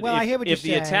that. But I hear what if the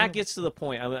you're attack saying. gets to the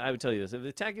point, I would tell you this, if the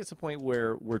attack gets to the point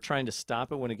where we're trying to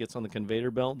stop it when it gets on the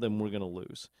conveyor belt, then we're going to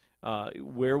lose.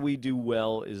 Where we do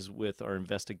well is with our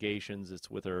investigations. It's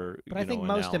with our But I think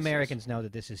analysis. most Americans know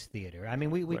that this is theater. I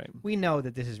mean, we know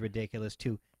that this is ridiculous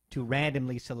to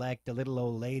randomly select a little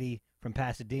old lady from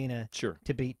Pasadena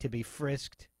to be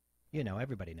frisked.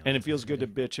 Everybody knows. And it feels good to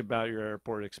bitch about your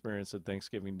airport experience at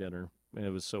Thanksgiving dinner. and it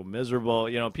was so miserable.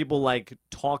 You know, people like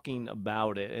talking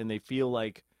about it, and they feel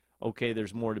like, okay,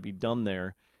 there's more to be done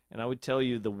there. And I would tell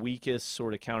you the weakest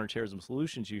sort of counterterrorism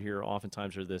solutions you hear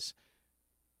oftentimes are this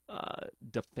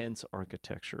defense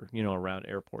architecture, you know, around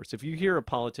airports. If you hear a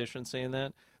politician saying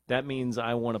that, that means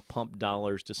I want to pump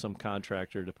dollars to some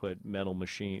contractor to put metal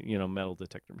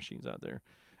detector machines out there.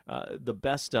 The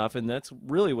best stuff, and that's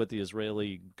really what the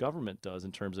Israeli government does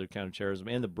in terms of counterterrorism,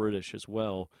 and the British as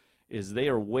well, is they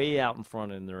are way out in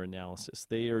front in their analysis.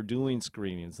 They are doing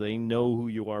screenings. They know who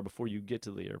you are before you get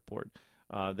to the airport.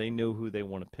 They know who they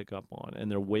want to pick up on,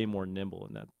 and they're way more nimble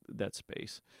in that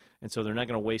space. And so they're not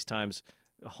going to waste times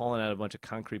hauling out a bunch of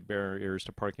concrete barriers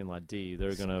to parking lot D.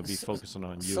 They're going to be focusing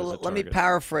on you. So as a let me target.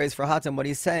 paraphrase for Hatem what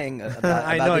he's saying about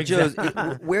I know the Jews.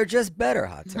 exactly. We're just better,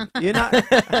 Hatem. You're not.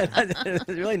 There's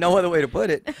really no other way to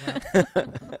put it.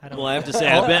 Well, I have to say,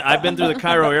 I've been through the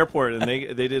Cairo airport, and they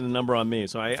did a number on me.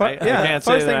 So I can't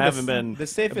say that I haven't been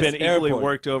equally airport.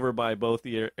 worked over by both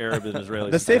the Arab and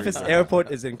Israeli. The safest security. airport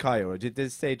is in Cairo. They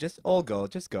say just all go,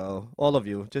 all of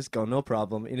you, just go, no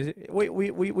problem.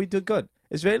 We do good.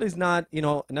 Israelis not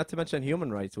to mention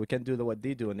human rights. We can do what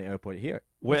they do in the airport here.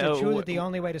 Is it true that the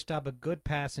only way to stop a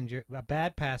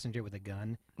bad passenger with a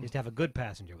gun, is to have a good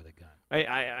passenger with a gun?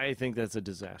 I think that's a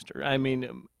disaster. I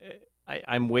mean,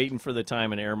 I'm waiting for the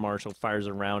time an air marshal fires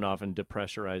a round off and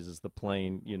depressurizes the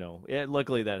plane.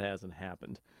 Luckily that hasn't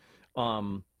happened.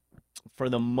 For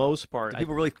the most part, Do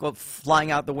people really go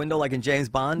flying out the window like in James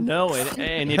Bond? no.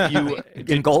 And if you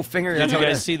In Goldfinger? did That's you how it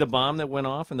guys is. see the bomb that went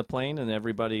off in the plane and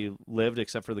everybody lived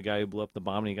except for the guy who blew up the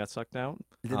bomb and he got sucked out?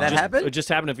 Did that happen? It just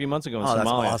happened a few months ago in Oh, that's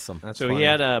Somalia. awesome. That's So funny. he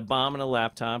had a bomb and a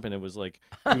laptop, and it was like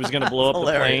he was going to blow up the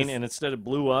Hilarious. plane, and instead it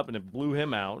blew up, and it blew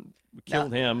him out,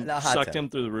 killed him, now sucked Hatem. him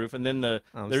through the roof, and then there's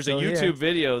a still YouTube here.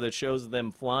 video that shows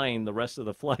them flying the rest of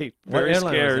the flight, What very airline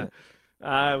was scared. that?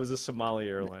 It was a Somali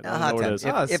airline. I don't know what it is.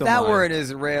 Hatem, Ah, if that were Somalia. an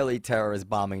Israeli terrorist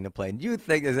bombing the plane, do you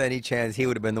think there's any chance he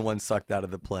would have been the one sucked out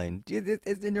of the plane?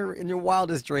 In your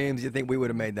wildest dreams, you think we would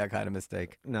have made that kind of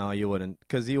mistake? No, you wouldn't,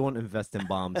 because you won't invest in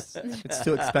bombs. It's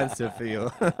too expensive for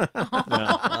you.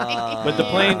 But the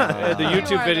plane, the You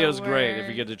YouTube are video the is great if you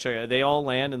worst. get to check it. They all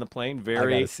land in the plane.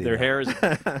 gotta see Their that. hair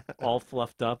is all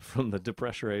fluffed up from the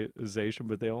depressurization,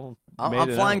 but they all made I'm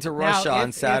it flying out. to Russia Now, on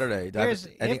if-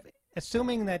 Saturday.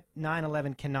 Assuming that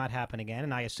 9/11 cannot happen again,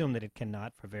 and I assume that it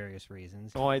cannot for various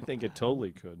reasons. Oh, I think it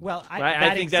totally could. Well,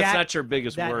 I think that's not your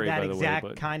biggest worry, that by the way. exact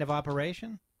But kind of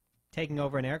operation, taking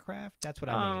over an aircraft. That's what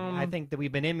I mean. I think that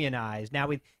we've been immunized. Now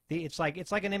it's like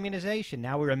an immunization.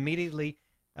 Now we're immediately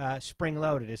spring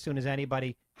loaded as soon as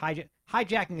anybody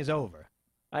hijacking is over.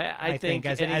 I think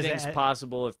as anything's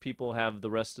possible if people have the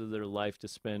rest of their life to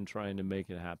spend trying to make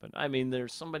it happen. I mean,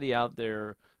 there's somebody out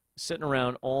there sitting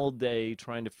around all day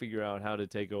trying to figure out how to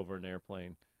take over an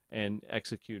airplane and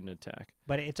execute an attack.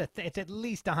 But it's at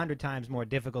least 100 times more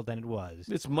difficult than it was.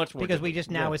 It's much more because we difficult.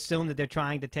 just now Yeah. assume that they're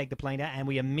trying to take the plane down, and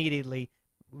we immediately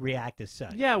react as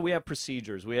such. Yeah, we have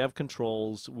procedures. We have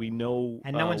controls. We know.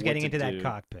 And no one's what getting to into that do.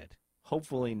 cockpit.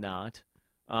 Hopefully not,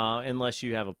 unless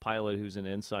you have a pilot who's an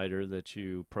insider that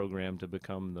you program to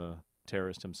become the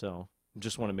terrorist himself.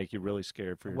 Just want to make you really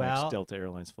scared for your Well- next Delta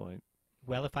Airlines flight.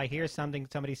 Well, if I hear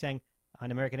somebody saying on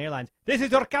American Airlines, "This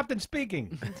is your captain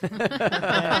speaking,"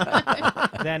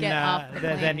 then Get off the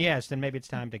plane. yes, then maybe it's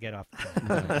time to get off the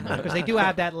plane. Because they do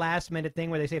have that last minute thing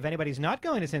where they say if anybody's not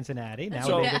going to Cincinnati, now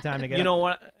would be a good time to get You off. know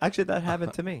what? Actually, that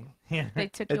happened to me. They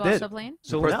took It you off did. the plane?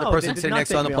 So the no, person they did sitting not next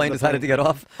take on the me plane off decided to get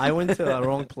off. I went to a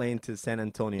wrong plane to San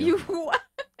Antonio. You what?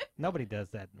 Nobody does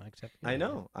that except I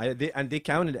know. They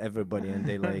counted everybody, and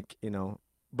they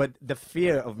But the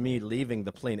fear of me leaving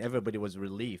the plane, everybody was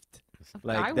relieved.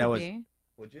 Like I that would was. be.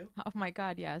 Would you? Oh my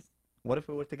God, yes. What if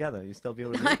we were together? You still be I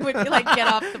relieved? would be like, get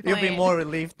off the plane. You'd be more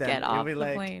relieved then. Get You'd off be the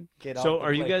like, plane. Get off So, the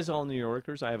are you plane. guys all New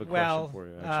Yorkers? I have a Well, question for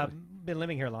you. Actually. been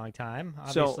living here a long time.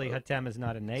 So, Obviously, Hatem is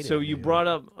not a native. So of you New brought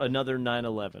York. up another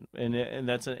 9/11, and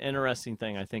that's an interesting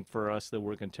thing, I think, for us that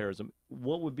work in terrorism.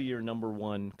 What would be your number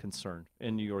one concern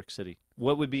in New York City?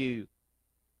 What would be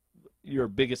your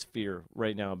biggest fear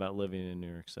right now about living in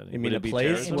New York City? You Would mean it a be place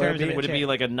terrorism? where it'd be- Would it be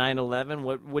like a 9/11?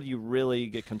 What do you really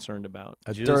get concerned about?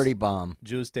 A Jews- dirty bomb.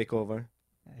 Jews take over.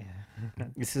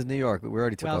 This is New York. We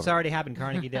already took Well, it's over. already happened.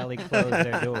 Carnegie Deli closed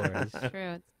their doors.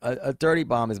 True. A dirty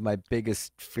bomb is my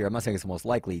biggest fear. I'm not saying it's the most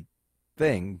likely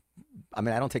thing. I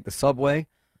mean, I don't take the subway,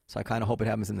 so I kind of hope it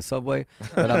happens in the subway.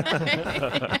 But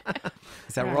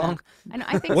is that wrong? I know.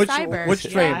 I think Which- cyber. which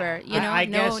train? Cyber. You know, I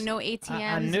no guess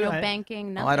ATMs, knew- no I- banking,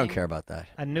 Oh, nothing. I don't care about that.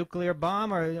 A nuclear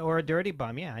bomb or a dirty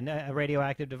bomb, yeah, a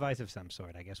radioactive device of some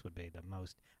sort, I guess, would be the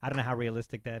most. I don't know how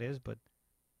realistic that is, but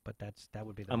that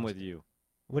would be the. I'm most. with you.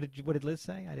 What did Liz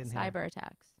say? I didn't hear. Cyber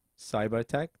attacks. Cyber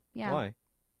attack? Yeah. Why?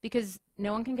 Because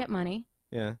no one can get money.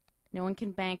 Yeah. No one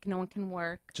can bank. No one can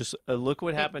work. Just look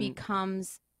what happened. It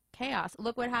becomes chaos.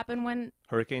 Look what happened when.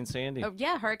 Hurricane Sandy. Oh,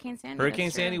 yeah, Hurricane Sandy. Hurricane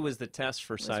that's true. Sandy was the test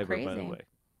for It was cyber, by the crazy. way.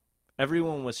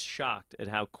 Everyone was shocked at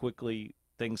how quickly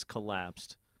things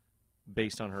collapsed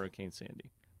based on Hurricane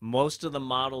Sandy. Most of the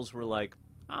models were like,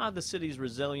 the city's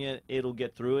resilient. It'll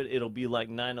get through it. It'll be like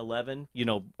 9/11. You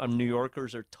know, New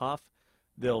Yorkers are tough.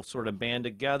 They'll sort of band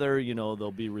together. You know,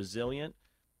 they'll be resilient.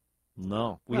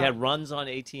 No. We had runs on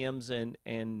ATMs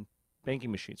and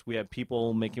banking machines. We had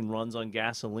people making runs on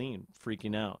gasoline,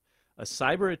 freaking out. A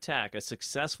cyber attack, a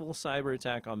successful cyber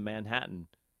attack on Manhattan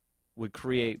would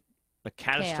create a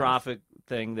catastrophic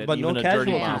thing that But even no a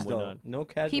dirty bomb casualties, would though. not. No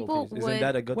casualties. People Isn't would-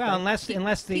 that a good Well, thing? unless People would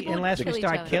we kill each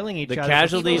start other. killing each The other.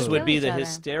 casualties People would kill be each the other.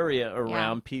 hysteria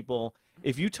around people.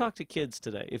 If you talk to kids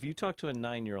today, if you talk to a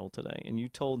 9-year-old today and you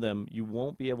told them you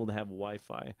won't be able to have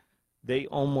Wi-Fi, they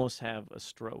almost have a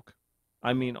stroke.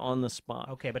 I mean, on the spot.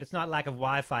 Okay, but it's not lack of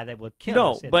Wi-Fi that will kill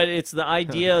No, us. but it's the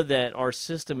idea that our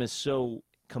system is so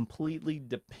completely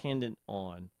dependent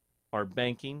on our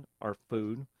banking, our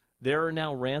food. There are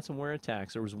now ransomware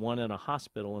attacks. There was one at a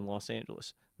hospital in Los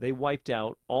Angeles. They wiped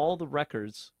out all the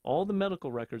records, all the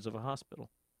medical records of a hospital,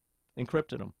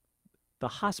 encrypted them. The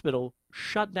hospital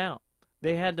shut down.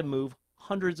 They had to move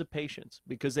hundreds of patients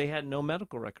because they had no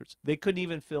medical records. They couldn't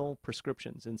even fill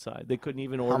prescriptions inside. They couldn't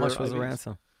even order. How much was the IVs.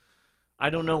 ransom? I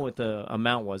don't know what the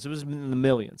amount was. It was in the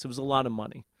millions. It was a lot of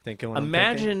money. Thinking what I'm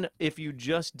Imagine if you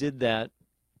just did that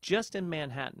just in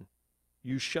Manhattan.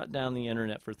 You shut down the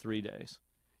internet for 3 days.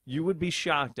 You would be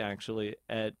shocked, actually,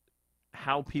 at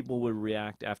how people would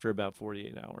react after about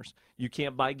 48 hours. You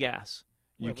can't buy gas.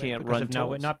 You can't run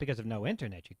tolls. Not because of no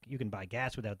internet. You can buy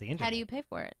gas without the internet. How do you pay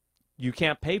for it? You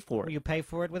can't pay for it. You pay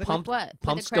for it with a Pump- With what?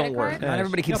 pumps With a credit don't work. card? Not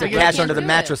everybody keeps No, their but you cash can't under the do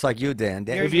mattress like you, Dan.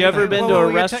 Have you ever been to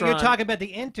a restaurant? You're talking about the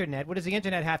internet. What does the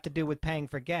internet have to do with paying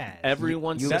for gas?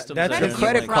 Everyone's systems that's are a the in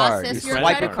credit like- card. process You your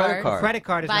swipe credit a credit card. card. Credit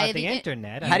card is Via not the the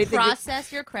internet. How do you think it-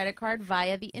 process your credit card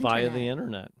via the internet. via the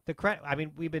internet. the credit? I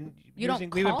mean, we've been You don't we've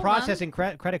been call processing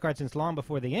credit cards since long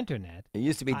before the internet. It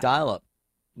used to be dial-up.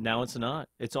 Now it's not.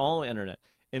 It's all internet.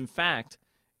 In fact,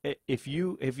 if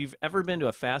you've ever been to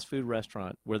a fast food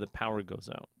restaurant where the power goes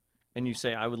out and you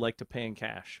say, I would like to pay in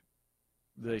cash,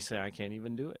 they say, I can't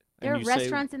even do it. There are And you say-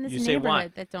 restaurants in this you say, why?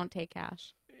 neighborhood that don't take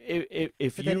cash.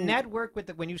 If But you the network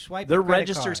with when you swipe their the credit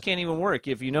registers card, can't even work.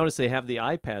 If you notice, they have the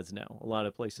iPads now. A lot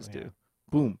of places Yeah. do.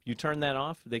 Boom, you turn that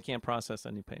off, they can't process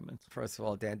any payments. First of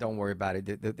all, Dan, don't worry about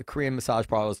it. The Korean massage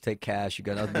parlors take cash. You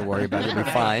got nothing to worry about. You'll be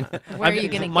fine. Where are you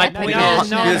going to my get the point cash?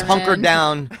 is- No, You just hunker Naturman?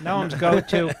 down. Noam's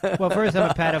go-to. Well, first I'm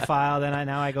a pedophile, then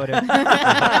I go to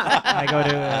I go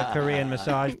to Korean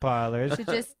massage parlors. To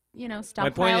just, point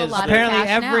stockpile a is- lot Apparently, of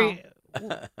cash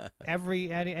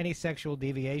any sexual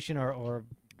deviation or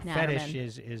now. fetish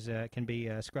Naturman. is can be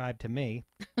ascribed to me.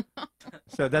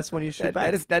 So that's when you shoot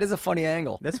back. That is a funny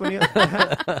angle. That's when you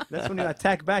that's when you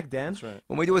attack back, Dan. That's right.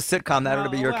 When we do a sitcom, that ought to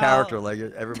be your Well- character, like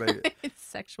everybody. It's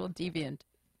sexual deviant.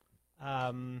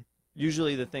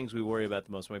 Usually the things we worry about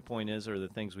the most, my point is, are the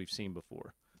things we've seen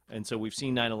before. And so we've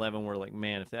seen 9/11. We're like,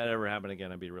 man, if that ever happened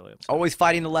again, I'd be really upset. Always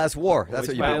fighting the last war. That's Always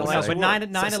what you fighting the people last say.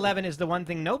 But war. 9/11 is the one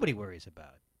thing nobody worries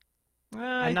about.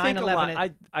 I A think a lot. 9/11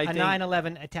 I a think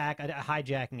 9/11 attack, a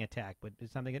hijacking attack, but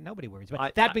it's something that nobody worries about.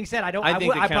 I- That being said, I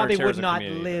think the I probably would counterterrorism not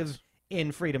community live does.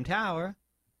 in Freedom Tower.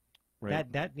 right.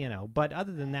 That but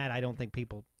other than that, I don't think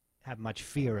people have much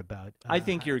fear about. I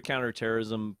think your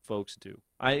counterterrorism folks do.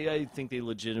 I think they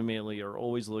legitimately are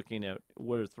always looking at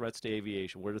what are threats to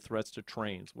aviation, what are threats to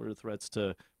trains, what are threats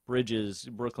to bridges,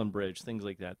 Brooklyn Bridge, things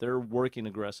like that. They're working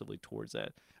aggressively towards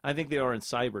that. I think they are in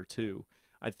cyber too.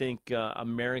 I think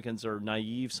Americans are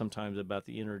naive sometimes about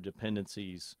the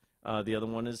interdependencies. The other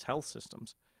one is health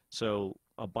systems. So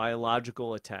a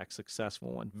biological attack,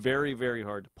 successful one, very, very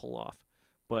hard to pull off.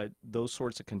 But those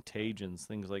sorts of contagions,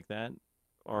 things like that,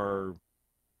 are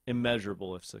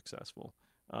immeasurable if successful.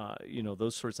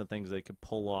 Those sorts of things they could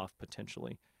pull off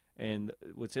potentially. And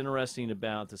what's interesting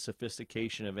about the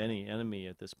sophistication of any enemy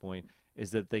at this point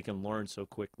is that they can learn so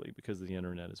quickly because of the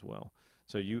internet as well.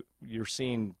 So you're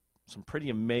seeing some pretty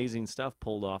amazing stuff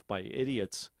pulled off by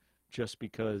idiots just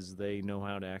because they know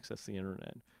how to access the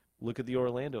internet. Look at the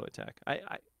Orlando attack.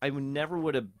 I never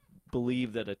would have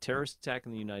believed that a terrorist attack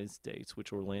in the United States,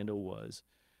 which Orlando was,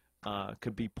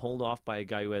 could be pulled off by a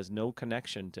guy who has no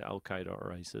connection to Al-Qaeda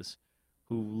or ISIS,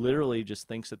 who literally just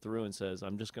thinks it through and says,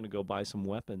 I'm just going to go buy some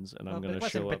weapons and I'm going to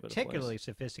show up at a place. particularly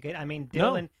sophisticated. I mean,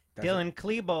 No. Dylan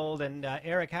Klebold and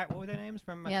Eric, what were their names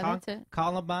from Yeah, that's it.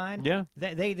 Columbine? Yeah,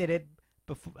 They did it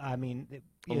before. I mean,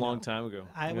 a long time ago.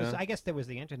 I guess there was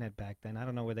the internet back then. I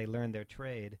don't know where they learned their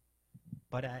trade.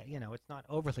 But it's not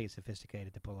overly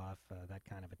sophisticated to pull off that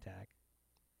kind of attack.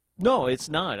 No, it's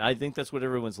not. I think that's what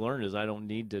everyone's learned is I don't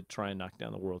need to try and knock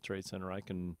down the World Trade Center. I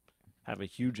can have a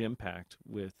huge impact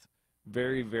with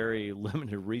very, very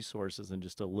limited resources and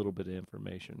just a little bit of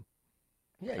information.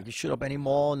 Yeah, you can shoot up any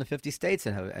mall in the 50 states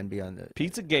and be on the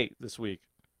Pizzagate this week.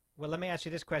 Well, let me ask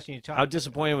you this question. How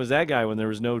disappointed was that guy when there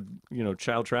was no,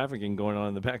 child trafficking going on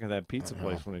in the back of that pizza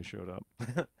place when he showed up?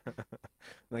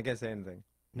 I can't say anything.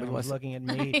 No one's looking at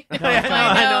me.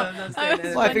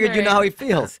 Well, I figured you know how he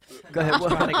feels. Go ahead. I'm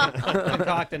trying to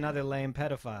concoct another lame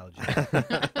pedophile joke.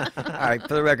 All right,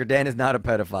 for the record, Dan is not a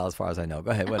pedophile as far as I know.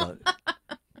 Go ahead. What else?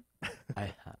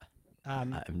 I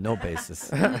have no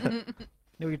basis.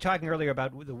 We were talking earlier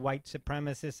about the white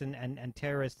supremacists and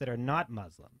terrorists that are not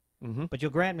Muslim. Mm-hmm. But you'll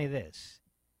grant me this.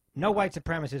 No white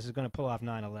supremacist is going to pull off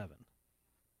 9/11.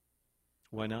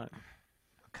 Why not?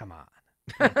 Come on.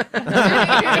 That's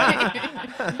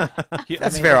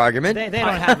a fair argument. They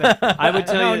don't have it. I would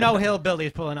tell you. No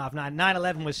hillbillies pulling off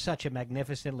 9/11 was such a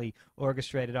magnificently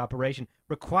orchestrated operation,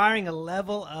 requiring a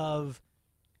level of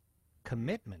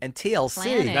commitment. And TLC.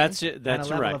 Planning. That's it. That's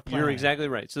level right. of You're planning. exactly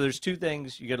right. So there's two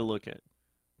things you got to look at: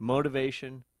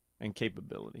 motivation and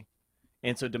capability.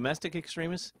 And so domestic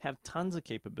extremists have tons of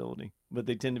capability, but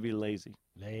they tend to be lazy.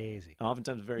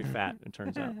 Oftentimes very fat, it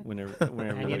turns out. Whenever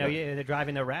And they're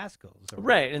driving the rascals.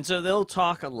 Right, and so they'll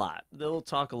talk a lot.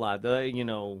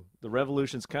 The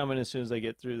revolution's coming as soon as they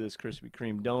get through this Krispy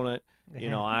Kreme donut.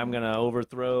 I'm going to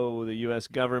overthrow the U.S.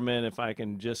 government if I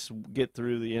can just get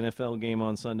through the NFL game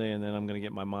on Sunday, and then I'm going to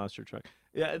get my monster truck.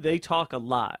 Yeah, they talk a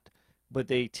lot, but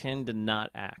they tend to not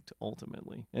act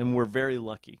ultimately, and we're very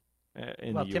lucky.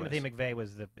 In the US. Timothy McVeigh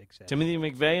was the exception. Timothy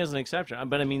McVeigh is an exception.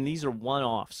 But, I mean, these are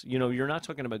one-offs. You're not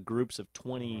talking about groups of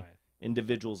 20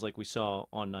 individuals like we saw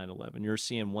on 9/11. You're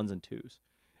seeing ones and twos.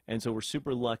 And so we're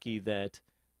super lucky that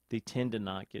they tend to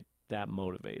not get that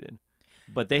motivated.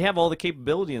 But they have all the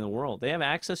capability in the world. They have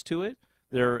access to it.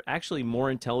 They're actually more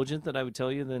intelligent, than I would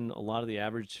tell you, than a lot of the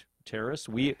average terrorists.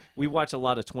 We watch a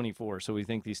lot of 24, so we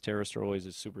think these terrorists are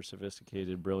always super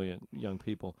sophisticated, brilliant young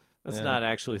people. That's not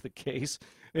actually the case.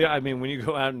 Yeah, I mean, when you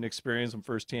go out and experience them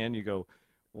firsthand, you go,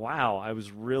 wow, I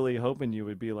was really hoping you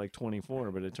would be like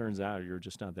 24, but it turns out you're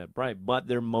just not that bright. But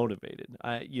they're motivated.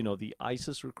 The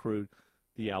ISIS recruit,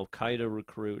 the Al-Qaeda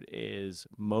recruit is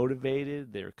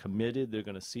motivated. They're committed. They're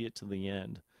going to see it to the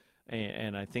end.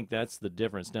 And I think that's the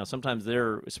difference. Now, sometimes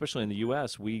especially in the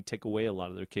U.S., we take away a lot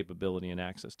of their capability and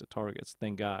access to targets,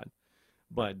 thank God.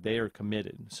 But they are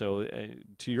committed. So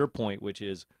to your point, which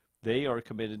is they are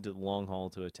committed to the long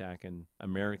haul to attacking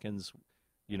Americans.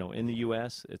 In the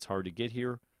U.S., it's hard to get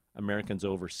here. Americans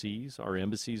overseas, our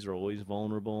embassies are always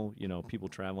vulnerable. People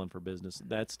traveling for business.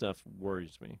 That stuff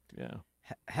worries me, yeah.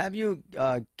 Have you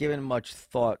given much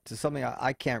thought to something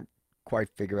I can't quite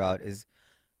figure out is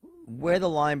where the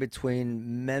line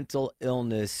between mental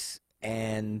illness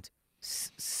and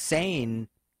sane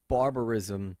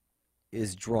barbarism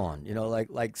is drawn?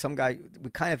 Like some guy,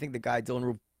 we kind of think the guy Dylan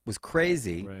Roof was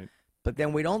crazy, Right. but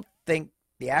then we don't think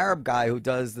the Arab guy who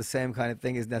does the same kind of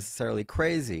thing is necessarily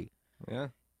crazy. Yeah.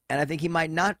 And I think he might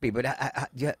not be, but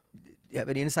do you have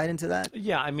any insight into that?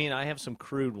 Yeah, I mean, I have some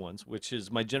crude ones, which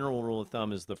is my general rule of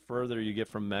thumb is the further you get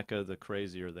from Mecca, the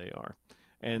crazier they are.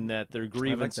 And that their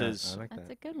grievances, I like that.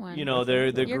 That's a good one. their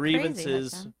You're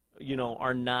grievances, crazy,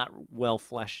 are not well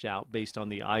fleshed out based on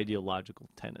the ideological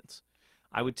tenets.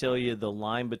 I would tell you the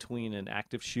line between an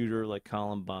active shooter like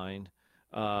Columbine,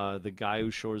 the guy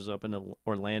who shows up in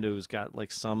Orlando who's got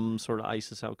like some sort of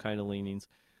ISIS Al-Qaeda leanings,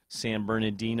 San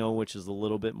Bernardino, which is a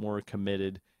little bit more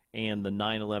committed, and the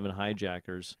 9/11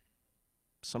 hijackers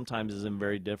sometimes isn't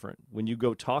very different. When you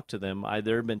go talk to them,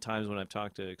 there have been times when I've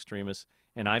talked to extremists,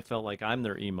 and I felt like I'm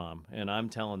their imam, and I'm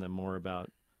telling them more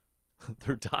about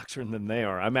their doctrine than they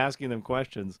are. I'm asking them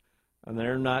questions, and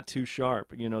they're not too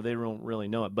sharp. They don't really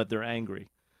know it, but they're angry.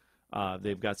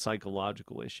 They've got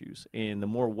psychological issues. And the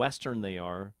more Western they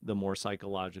are, the more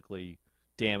psychologically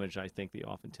damaged I think they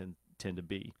often tend to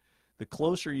be. The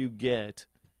closer you get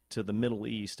to the Middle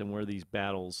East and where these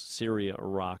battles, Syria,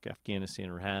 Iraq, Afghanistan,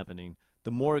 are happening,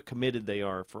 the more committed they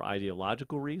are for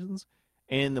ideological reasons,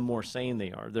 and the more sane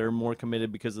they are. They're more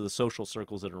committed because of the social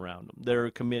circles that are around them. They're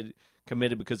committed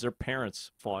because their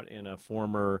parents fought in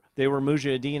they were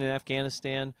Mujahideen in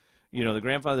Afghanistan. The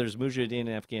grandfather's Mujahideen in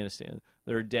Afghanistan.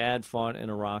 Their dad fought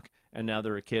in Iraq, and now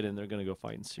they're a kid and they're going to go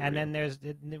fight in Syria. And then there's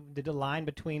the line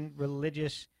between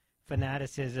religious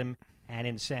fanaticism and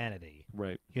insanity.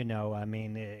 Right.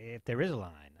 If there is a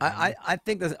line. I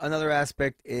think there's another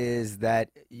aspect is that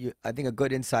I think a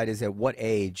good insight is at what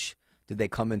age did they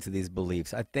come into these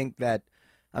beliefs. I think that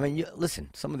I mean, listen,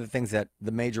 some of the things that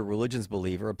the major religions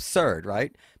believe are absurd,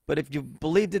 right? But if you've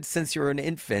believed it since you're an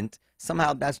infant,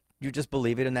 somehow you just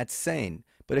believe it and that's sane.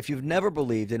 But if you've never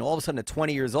believed and all of a sudden at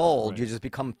 20 years old, you just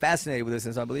become fascinated with this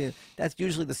and start believing, that's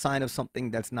usually the sign of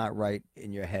something that's not right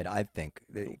in your head, I think,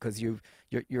 because you're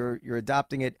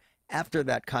adopting it after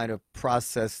that kind of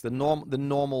process, the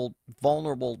normal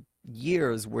vulnerable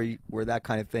years where that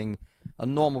kind of thing, a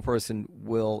normal person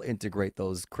will integrate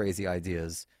those crazy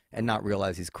ideas and not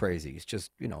realize he's crazy. It's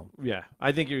just, Yeah,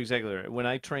 I think you're exactly right. When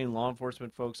I train law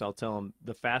enforcement folks, I'll tell them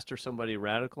the faster somebody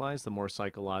radicalized, the more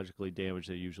psychologically damaged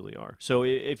they usually are. So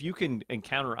if you can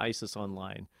encounter ISIS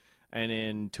online, and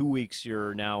in 2 weeks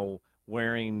you're now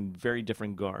wearing very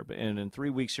different garb, and in 3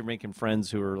 weeks you're making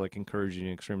friends who are like encouraging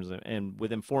extremism, and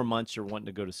within 4 months you're wanting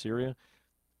to go to Syria,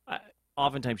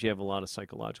 oftentimes you have a lot of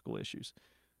psychological issues.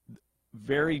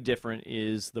 Very different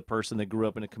is the person that grew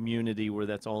up in a community where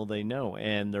that's all they know,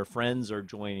 and their friends are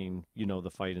joining, the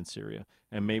fight in Syria,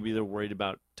 and maybe they're worried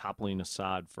about toppling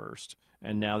Assad first,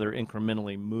 and now they're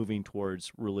incrementally moving towards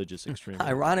religious extremism.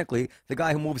 Ironically, the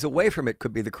guy who moves away from it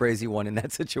could be the crazy one in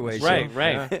that situation.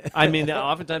 Right. Yeah. I mean,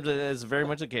 oftentimes it's very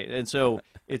much the case, and so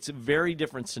it's very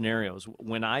different scenarios.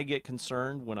 When I get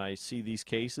concerned, when I see these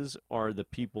cases, are the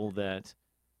people that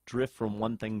drift from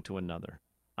one thing to another.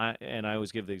 And I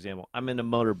always give the example. I'm into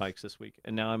motorbikes this week,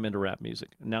 and now I'm into rap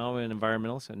music. Now I'm an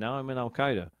environmentalist, and now I'm in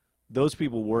Al-Qaeda. Those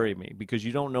people worry me because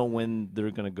you don't know when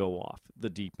they're going to go off the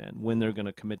deep end, when they're going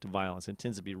to commit to violence. It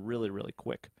tends to be really, really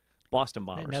quick. Boston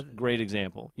bombers, great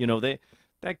example.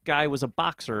 That guy was a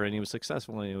boxer, and he was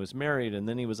successful, and he was married, and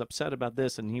then he was upset about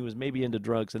this, and he was maybe into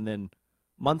drugs, and then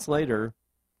months later,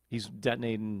 he's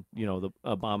detonating,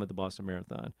 a bomb at the Boston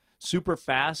Marathon. Super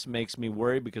fast makes me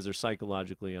worry because they're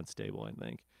psychologically unstable, I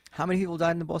think. How many people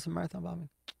died in the Boston Marathon bombing?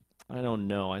 I don't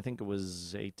know. I think it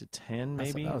was 8 to 10,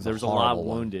 maybe. There was a lot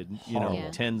wounded. Horrible.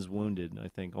 10's wounded. I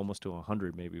think almost to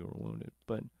 100 maybe were wounded.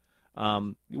 But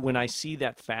when I see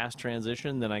that fast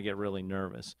transition, then I get really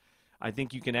nervous. I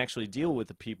think you can actually deal with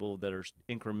the people that are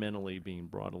incrementally being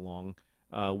brought along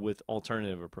with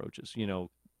alternative approaches.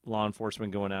 Law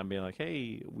enforcement going out and being like,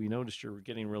 "Hey, we noticed you're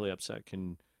getting really upset.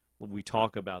 Can we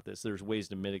talk about this?" There's ways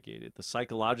to mitigate it. The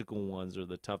psychological ones are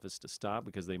the toughest to stop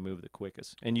because they move the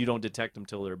quickest, and you don't detect them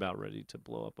till they're about ready to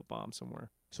blow up a bomb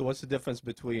somewhere. So what's the difference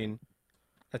between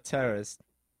a terrorist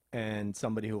and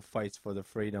somebody who fights for the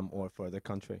freedom or for the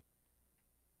country?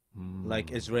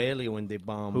 Like Israeli when they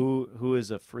bomb. Who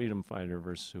is a freedom fighter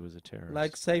versus who is a terrorist?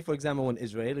 Like, say, for example, when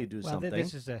Israeli do something,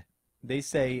 they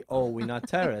say, "Oh, we're not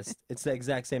terrorists." It's the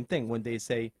exact same thing when they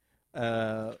say,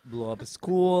 blow up a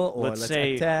school, or let's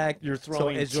say attack. You're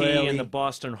throwing tea in the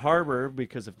Boston Harbor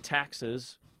because of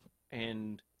taxes,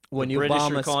 and when the you British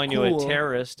bomb are a calling school, you a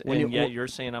terrorist, and yet you, you're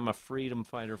saying I'm a freedom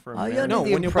fighter for I America. under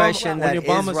the impression that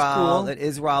that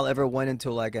Israel ever went into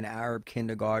like an Arab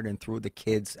kindergarten and threw the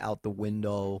kids out the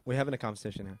window. We're having a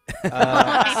conversation here.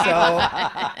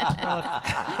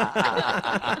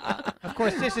 Of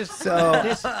course, this is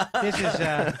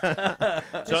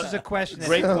a question.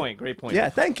 Great point. Yeah,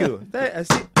 thank you.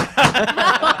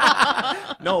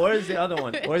 No, where's the other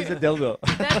one? Where's the dildo?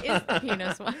 That is the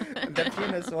penis one. The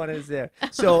penis one is there.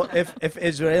 So if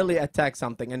Israeli attack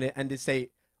something and they say,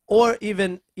 or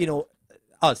even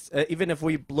us, even if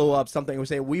we blow up something, we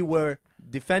say we were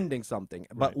defending something,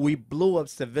 but we blew up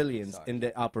civilians in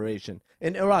the operation.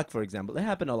 In Iraq, for example, it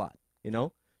happened a lot,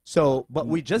 So, but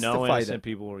we justified no innocent it.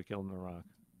 people were killed in Iraq.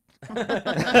 He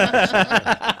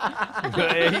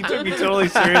took me totally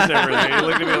serious there. He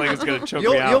looked at me like it's going to choke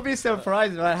me out. You'll be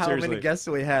surprised about how many guests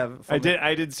we have. I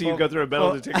did see you go through a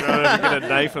metal detector and get a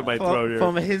knife in my throat here.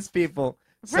 From his people.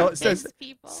 So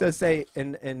people. Say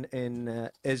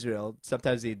in Israel,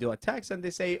 sometimes they do attacks and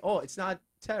they say, "Oh, it's not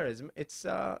terrorism. It's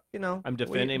I'm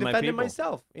defending my defending people.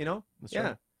 myself." That's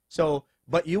right. So,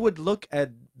 but you would look at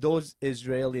those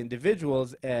Israeli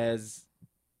individuals as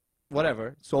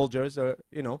whatever, soldiers, or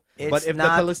It's but if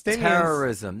not the Palestinians,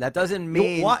 terrorism. That doesn't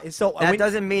mean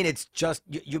doesn't mean it's just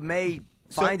you may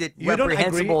find it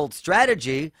reprehensible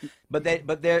strategy, but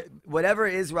whatever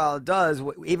Israel does,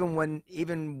 even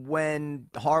when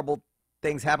horrible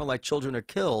things happen, like children are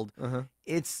killed,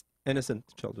 it's innocent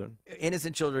children.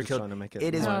 Innocent children are killed. Trying to make it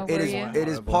It is more it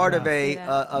is part of a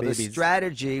Babies.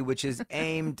 strategy which is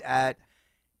aimed at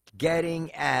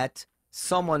getting at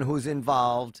someone who's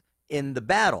involved in the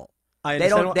battle.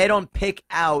 They don't pick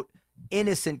out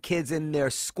innocent kids in their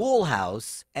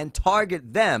schoolhouse and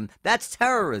target them. That's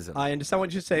terrorism. I understand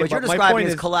what you're saying, but you're describing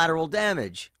as collateral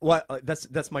damage. Well,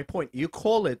 that's my point. You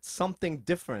call it something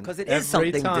different because it is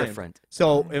something different.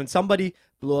 So when somebody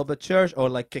blew up a church or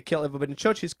like kill everybody in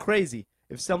church, he's crazy.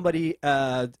 if somebody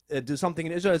do something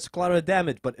in Israel, it's collateral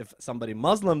damage. But if somebody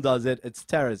Muslim does it, it's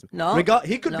terrorism. No,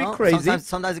 he could be crazy.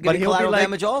 Sometimes it but could be collateral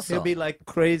damage also. He'll be like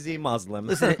crazy Muslim.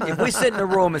 Listen, if we sit in a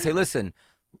room and say, listen,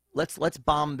 let's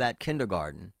bomb that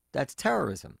kindergarten, that's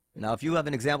terrorism. Now, if you have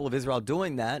an example of Israel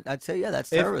doing that, I'd say, yeah, that's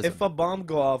terrorism. If a bomb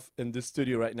go off in the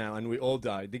studio right now and we all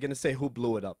die, they're gonna say who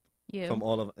blew it up. You. From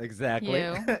all of exactly,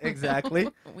 You. exactly.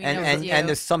 And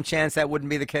there's some chance that wouldn't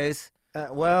be the case.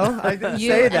 Well, I didn't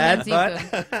You say and that,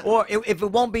 then but Or if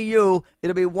it won't be you,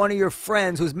 it'll be one of your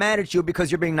friends who's mad at you because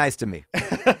you're being nice to me.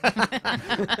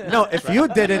 no, if you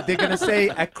did it, they're gonna say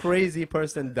a crazy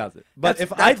person does it. But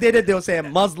if I did it, they'll say a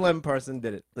Muslim person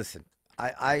did it. Listen,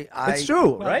 It's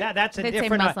true, Well, right? that's a They'd say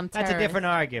different. Muslim That's a different terrorist.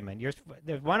 argument.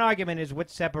 There's one argument is what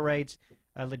separates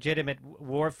legitimate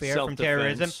warfare from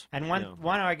terrorism, Self-defense,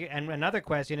 and yeah. another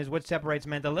question is what separates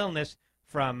mental illness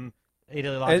from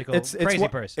ideological crazy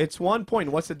person. It's one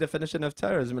point. What's the definition of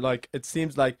terrorism? Like, it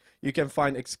seems like you can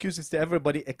find excuses to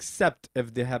everybody except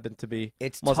if they happen to be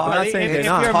it's Muslim. I'm not saying if they're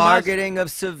you're not. targeting of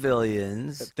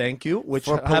civilians Thank you. Which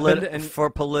for, happened in, for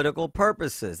political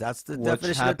purposes. That's the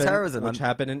definition of terrorism. Which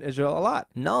happened in Israel a lot.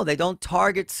 No, they don't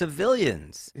target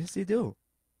civilians. Yes, they do.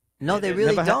 No, they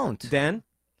really don't. Dan?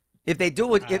 If they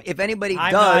do, if anybody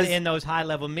I'm does, not in those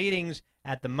high-level meetings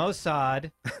at the Mossad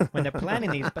when they're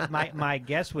planning these, but my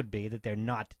guess would be that they're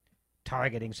not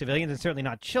targeting civilians and certainly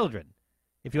not children.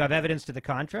 If you have evidence to the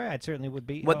contrary, I certainly would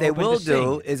be. what they open will to do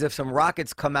seeing. is if some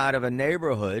rockets come out of a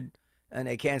neighborhood and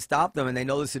they can't stop them and they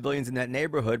know the civilians in that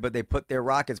neighborhood, but they put their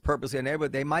rockets purposely in the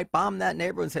neighborhood, they might bomb that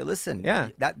neighborhood and say, listen,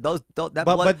 that blood,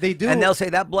 but they do, and they'll say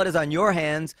that blood is on your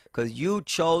hands because you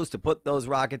chose to put those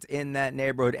rockets in that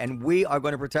neighborhood and we are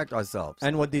going to protect ourselves.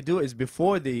 And what they do is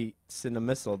before they send a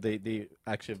missile, they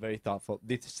actually very thoughtful.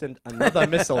 They send another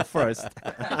missile first.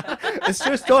 It's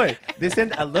true story. They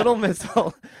send a little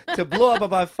missile to blow up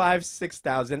about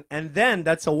 5,000-6,000, and then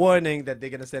that's a warning that they're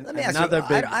gonna send another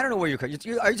big. I don't know where you're. Are you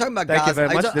talking about Thank Gaza? you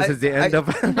very much. This is the end of.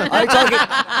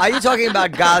 Are you talking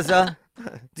about Gaza?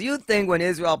 Do you think when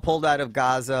Israel pulled out of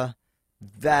Gaza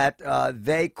that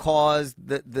they caused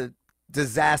the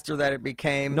disaster that it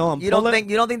became? No, you don't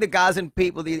think the Gazan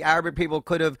people, the Arab people,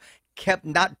 could have kept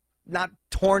not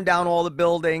torn down all the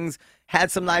buildings,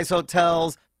 had some nice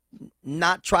hotels,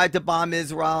 not tried to bomb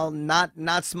Israel, not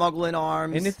smuggle in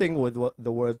arms? Anything with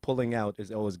the word pulling out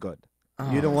is always good.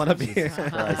 Oh, you don't want to be.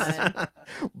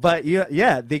 But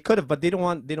yeah, they could have, but they don't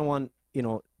want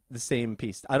the same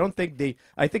peace. I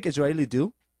think Israeli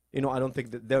do. I don't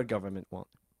think that their government won't.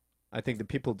 I think the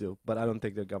people do, but I don't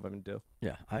think their government do.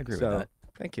 Yeah, I agree So, with that.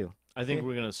 Thank you. I think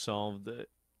we're going to solve the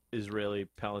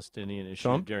Israeli-Palestinian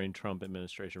issue during Trump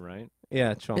administration, right?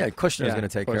 Yeah, Trump. Yeah, Kushner's going to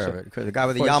take for care sure. of it. The guy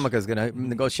with the For yarmulke is going to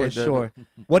negotiate. For sure.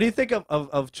 What do you think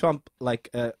of Trump? Like,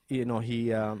 he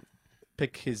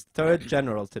picked his third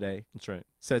general today. That's right.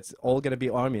 So it's all going to be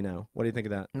Army now. What do you think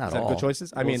of that? Not Is that all. good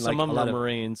choices? I Well, mean, some like of a them lot are of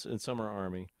Marines and some are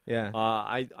Army. yeah.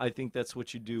 I think that's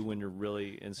what you do when you're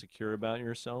really insecure about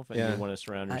yourself and you want to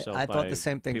surround yourself I by thought the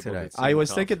same thing people today. that seem I was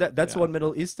confident. thinking that's Yeah. what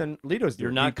Middle Eastern leaders do.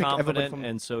 You're You not pick everybody confident, from-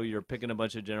 and so you're picking a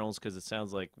bunch of generals because it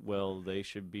sounds like, well, they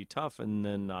should be tough, and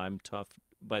then I'm tough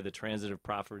by the transitive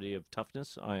property of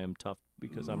toughness. I am tough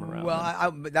because I'm around.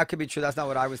 Well, them. that could be true. That's not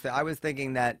what I was thinking. I was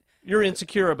thinking that. You're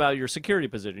insecure about your security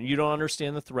position. You don't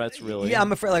understand the threats, really. Yeah,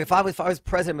 I'm afraid. Like if I was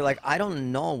president, I'd be like, I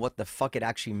don't know what the fuck it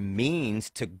actually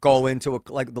means to go into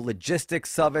like the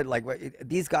logistics of it. Like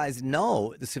these guys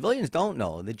know, the civilians don't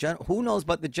know. Who knows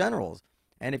but the generals?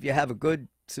 And if you have a good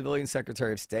civilian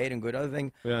Secretary of State and good other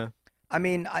thing, yeah. I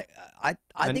mean, I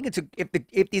think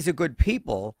if these are good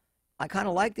people, I kind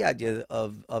of like the idea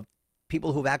of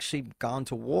people who've actually gone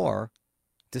to war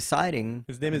deciding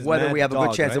His name is whether Mad we have a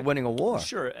Dog, good chance right? of winning a war.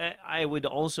 Sure. I would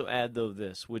also add, though,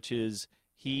 this, which is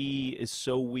he is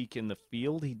so weak in the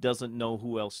field, he doesn't know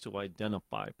who else to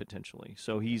identify potentially.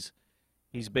 So he's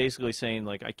basically saying,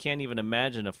 like, I can't even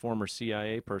imagine a former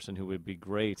CIA person who would be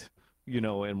great,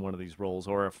 in one of these roles,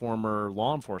 or a former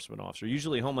law enforcement officer.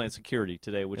 Usually Homeland Security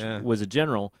today, which was a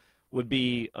general, would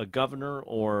be a governor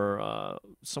or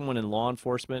someone in law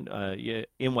enforcement.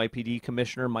 NYPD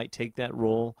commissioner might take that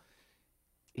role.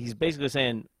 He's basically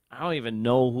saying, I don't even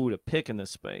know who to pick in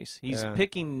this space. He's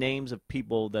picking names of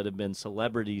people that have been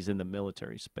celebrities in the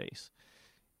military space.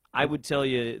 I would tell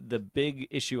you the big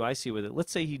issue I see with it,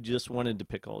 let's say he just wanted to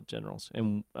pick all generals.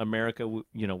 In America, we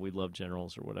love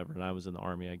generals or whatever, and I was in the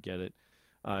Army, I get it.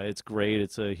 It's great.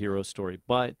 It's a hero story.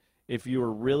 But if you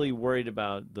were really worried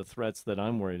about the threats that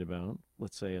I'm worried about,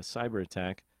 let's say a cyber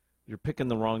attack, you're picking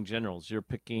the wrong generals. You're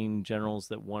picking generals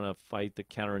that want to fight the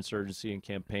counterinsurgency and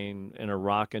campaign in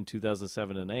Iraq in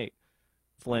 2007 and 8.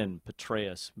 Flynn,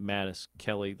 Petraeus, Mattis,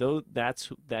 Kelly.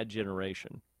 That's that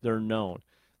generation. They're known.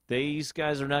 These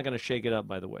guys are not going to shake it up,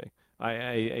 by the way.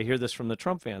 I hear this from the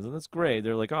Trump fans, and that's great.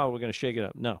 They're like, oh, we're going to shake it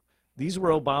up. No. These were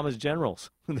Obama's generals.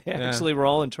 They actually were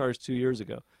all in charge 2 years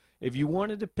ago. If you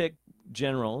wanted to pick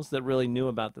generals that really knew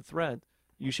about the threat,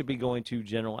 you should be going to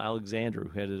General Alexander,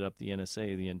 who headed up the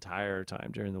NSA the entire time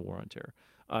during the War on Terror.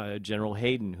 General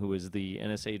Hatem, who was the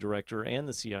NSA director and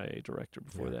the CIA director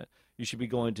before that. You should be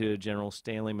going to General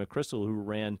Stanley McChrystal, who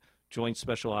ran Joint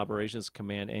Special Operations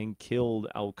Command and killed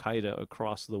al-Qaeda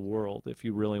across the world if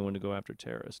you really want to go after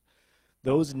terrorists.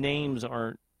 Those names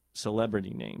aren't celebrity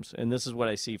names, and this is what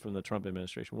I see from the Trump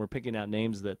administration. We're picking out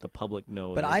names that the public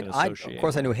knows. But of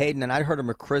course, I knew Hatem, and I'd heard of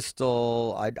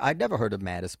McChrystal. I'd never heard of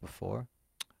Mattis before.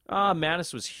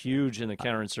 Mattis was huge in the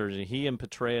counterinsurgency. He and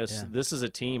Petraeus, this is a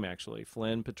team, actually.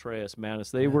 Flynn, Petraeus,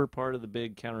 Mattis, they were part of the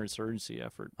big counterinsurgency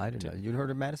effort. I didn't know. You'd heard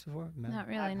of Mattis before? Not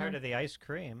really. I've no. heard of the ice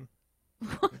cream.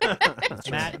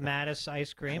 Mattis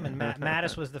ice cream, and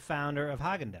Mattis was the founder of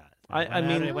Haagen-Dazs. I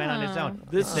mean, he went on his own.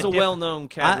 This is a well-known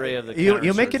cadre of the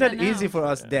You're making it I know. easy for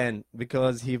us, Dan,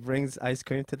 because he brings ice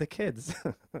cream to the kids.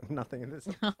 Nothing in this.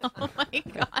 Oh my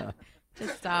God.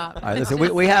 Just stop. All right, listen,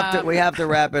 Just we stop. have to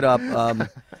wrap it up.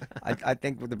 I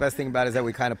think the best thing about it is that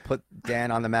we kind of put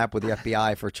Dan on the map with the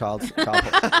FBI for child.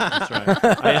 That's right.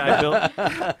 I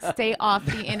built, Stay off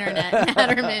the internet,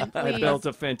 Naturman, please. I built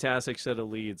a fantastic set of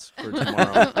leads for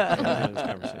tomorrow in this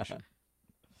conversation.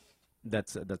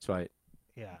 That's right.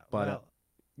 Yeah. But, Well,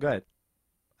 Go ahead.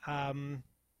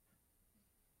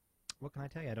 what can I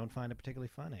tell you? I don't find it particularly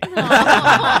funny.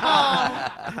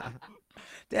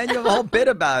 Dan, you have a whole bit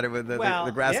about it with the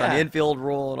grass on the yeah. infield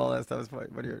rule and all that stuff. What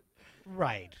are your,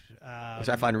 Right. which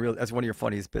I find that's one of your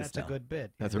funniest bits. That's a now. good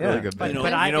bit. That's a Yeah. really good But- bit. You know,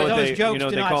 but you know but what those they, jokes you know what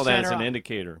do they not call that as center an on-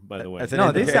 indicator, by the way. That's an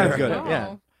No, this sounds good. Oh.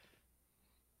 Yeah.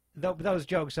 Those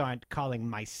jokes aren't calling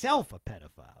myself a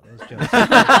pedophile. Those jokes,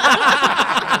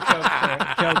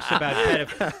 jokes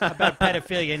about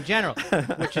pedophilia in general,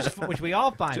 which we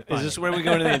all find funny. Is this where we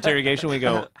go into the interrogation? We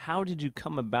go, how did you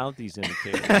come about these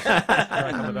indicators? Where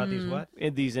I come about these what?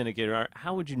 These indicators.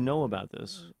 How would you know about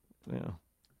this? Yeah.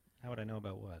 How would I know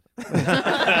about what?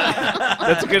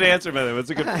 That's a good answer, by the way.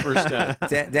 That's a good first step.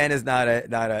 Dan is not a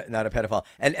pedophile,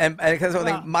 and because of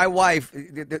the thing, my wife.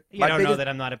 You don't know that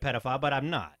I'm not a pedophile, but I'm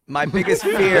not. My biggest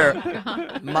fear,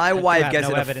 my wife have gets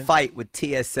no in a evidence. fight with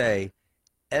TSA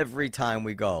every time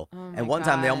we go. Oh my And one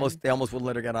time they God. almost wouldn't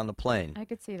let her get on the plane. I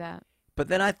could see that. But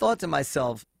then I thought to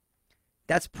myself,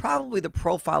 that's probably the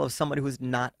profile of somebody who's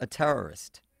not a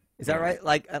terrorist. Is that right?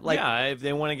 Like Yeah, if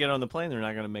they want to get on the plane, they're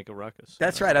not going to make a ruckus.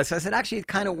 That's right. So I said, actually, it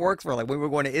kind of works for her. Like when we were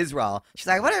going to Israel, she's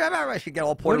like, whatever. She'd get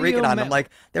all Puerto What do you Rican on. ma- I'm like,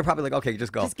 they're probably like, okay,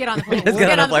 just go. Just get on the plane. Just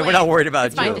get on the plane. We're not worried about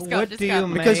It's fine, you. just go, What just do go. you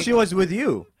make? Because she was with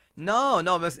you. No.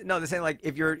 They're saying like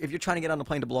if you're trying to get on the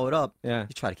plane to blow it up, Yeah.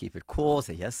 you try to keep it cool.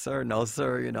 Say yes, sir, no,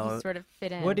 sir. You know. Just sort of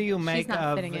fit in. What do you She's make not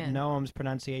of fitting in. Noam's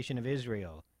pronunciation of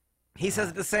Israel? He says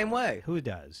it the same way. Who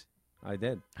does? I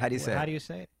did. How do you say? How it? do you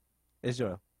say it?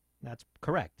 Israel. That's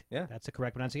correct. Yeah. That's the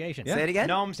correct pronunciation. Yeah. Say it again.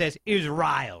 Noam says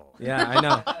Israel. Yeah, I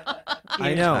know.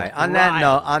 I know. All right, on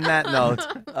that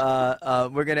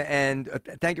note, we're going to end.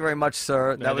 Thank you very much,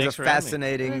 sir. No, That was a thanks for having me.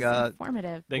 fascinating. It was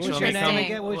informative. Thanks What for was your letting me name come.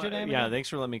 again? What was your name Yeah, again? thanks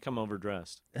for letting me come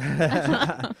overdressed.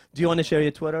 Do you want to share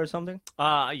your Twitter or something?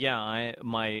 Yeah,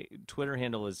 my Twitter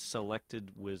handle is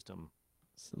Selected Wisdom.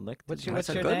 Select. What's That's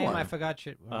a your good name? one. I forgot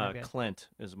your. Clint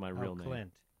is my real name.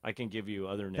 Clint. I can give you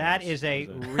other names. That is a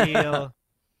Is real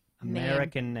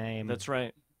American name. That's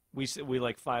right. We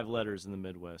like 5 letters in the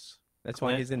Midwest. That's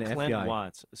Clint, why he's in the Clint FBI.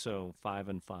 Watts. So 5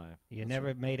 and 5. You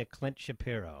never made a Clint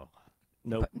Shapiro.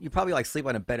 Nope. You probably like sleep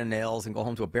on a bed of nails and go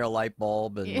home to a bare light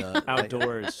bulb and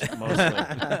Outdoors mostly.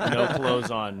 No clothes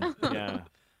on. Yeah,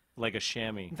 like a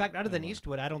chamois. In fact, other than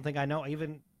Eastwood, I don't think I know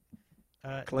even.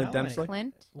 Clint know any. Dempsey?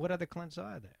 Clint? What other Clints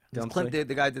are there? Because Clint did,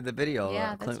 the guy did the video.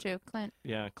 Yeah, that's Clint, true. Clint.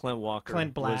 Yeah, Clint Walker.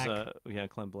 Clint Black. Was,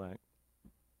 Clint Black.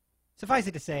 Suffice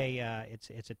it to say,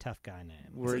 it's a tough guy name.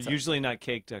 We're usually not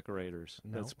cake decorators.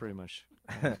 No. That's pretty much.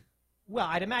 Well,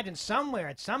 I'd imagine somewhere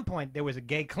at some point there was a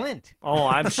gay Clint, Oh,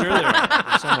 I'm sure there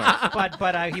are somewhere.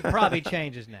 but he probably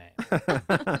changed his name.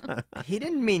 he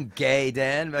didn't mean gay,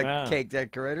 Dan, like Yeah. cake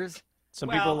decorators. Some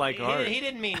Well, people like he, art. He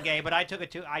didn't mean gay, but I took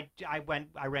it to. I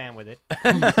ran with it.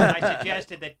 I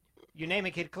suggested that you name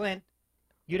a kid Clint,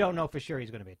 you don't know for sure he's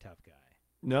going to be a tough guy.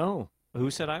 No, who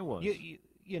said I was?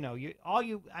 You know,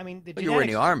 I mean, the But you were in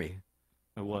the genetics- army.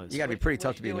 I was. You got to be pretty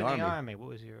tough What to be did in you the do army. What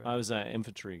was your? I was an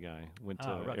infantry guy. Went to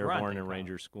Oh, airborne grunt, and oh.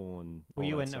 ranger school and. Were all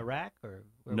you that in stuff. Iraq or?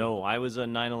 where No, I was a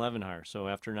 9/11 hire. So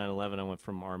after 9/11, I went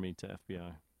from army to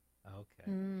FBI.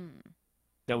 Okay.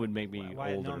 That would make me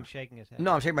Why older. Noam shaking his head?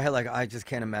 No, I'm shaking my head like I just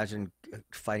can't imagine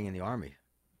fighting in the army.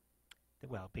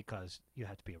 Well, because you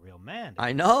have to be a real man.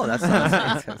 I know.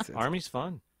 That's Army's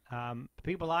fun.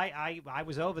 People, I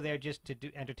was over there just to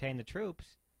entertain the troops.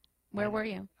 Where were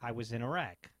you? I was in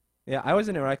Iraq. Yeah, I was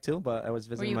in Iraq too, but I was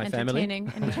Were visiting you my family.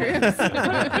 entertaining any troops?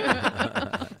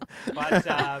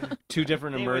 But 2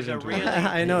 different there was a immersion. really,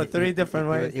 I know, 3 different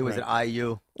ways. He was at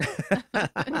IU.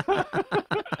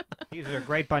 these were a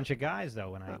great bunch of guys,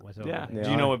 though, when I was over Yeah. there.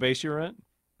 Do you know what base you were at?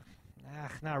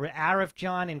 No, Arif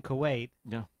John in Kuwait.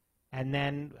 Yeah. And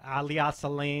then Ali Al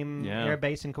Salim Yeah. Air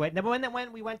Base in Kuwait. Then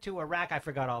when we went to Iraq, I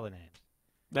forgot all the names.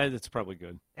 That's probably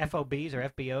good. FOBs or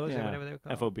FBOs or Yeah. whatever they were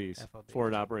called. FOBs.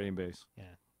 Forward Operating Base. Yeah.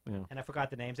 Yeah. And I forgot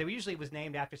the names. They usually was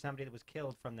named after somebody that was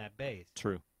killed from that base.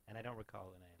 True. And I don't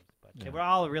recall the names. But Yeah. they were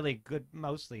all really good,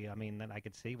 mostly. I mean, that I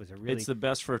could see was a really... It's the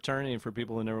best fraternity for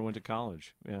people who never went to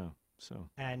college. Yeah. So.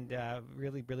 And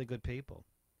really, really good people.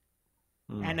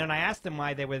 Mm. And when I asked them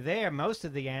why they were there, most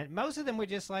of them were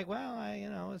just like, well,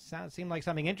 it seemed like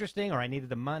something interesting, or I needed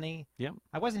the money. Yep.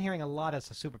 I wasn't hearing a lot of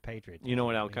super patriots. You know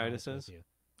what to Al be Qaeda honest with says? you.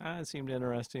 It seemed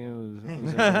interesting. It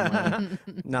was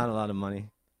Not a lot of money.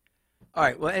 All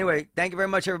right. Well, anyway, thank you very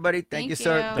much, everybody. Thank you,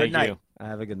 sir. you. Good Thank night. you.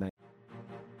 Have a good night.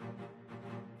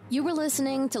 You were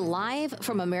listening to Live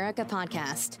from America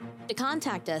podcast. To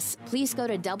contact us, please go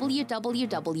to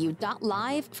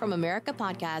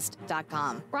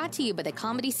www.livefromamericapodcast.com. Brought to you by the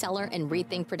Comedy Cellar and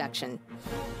Rethink Production.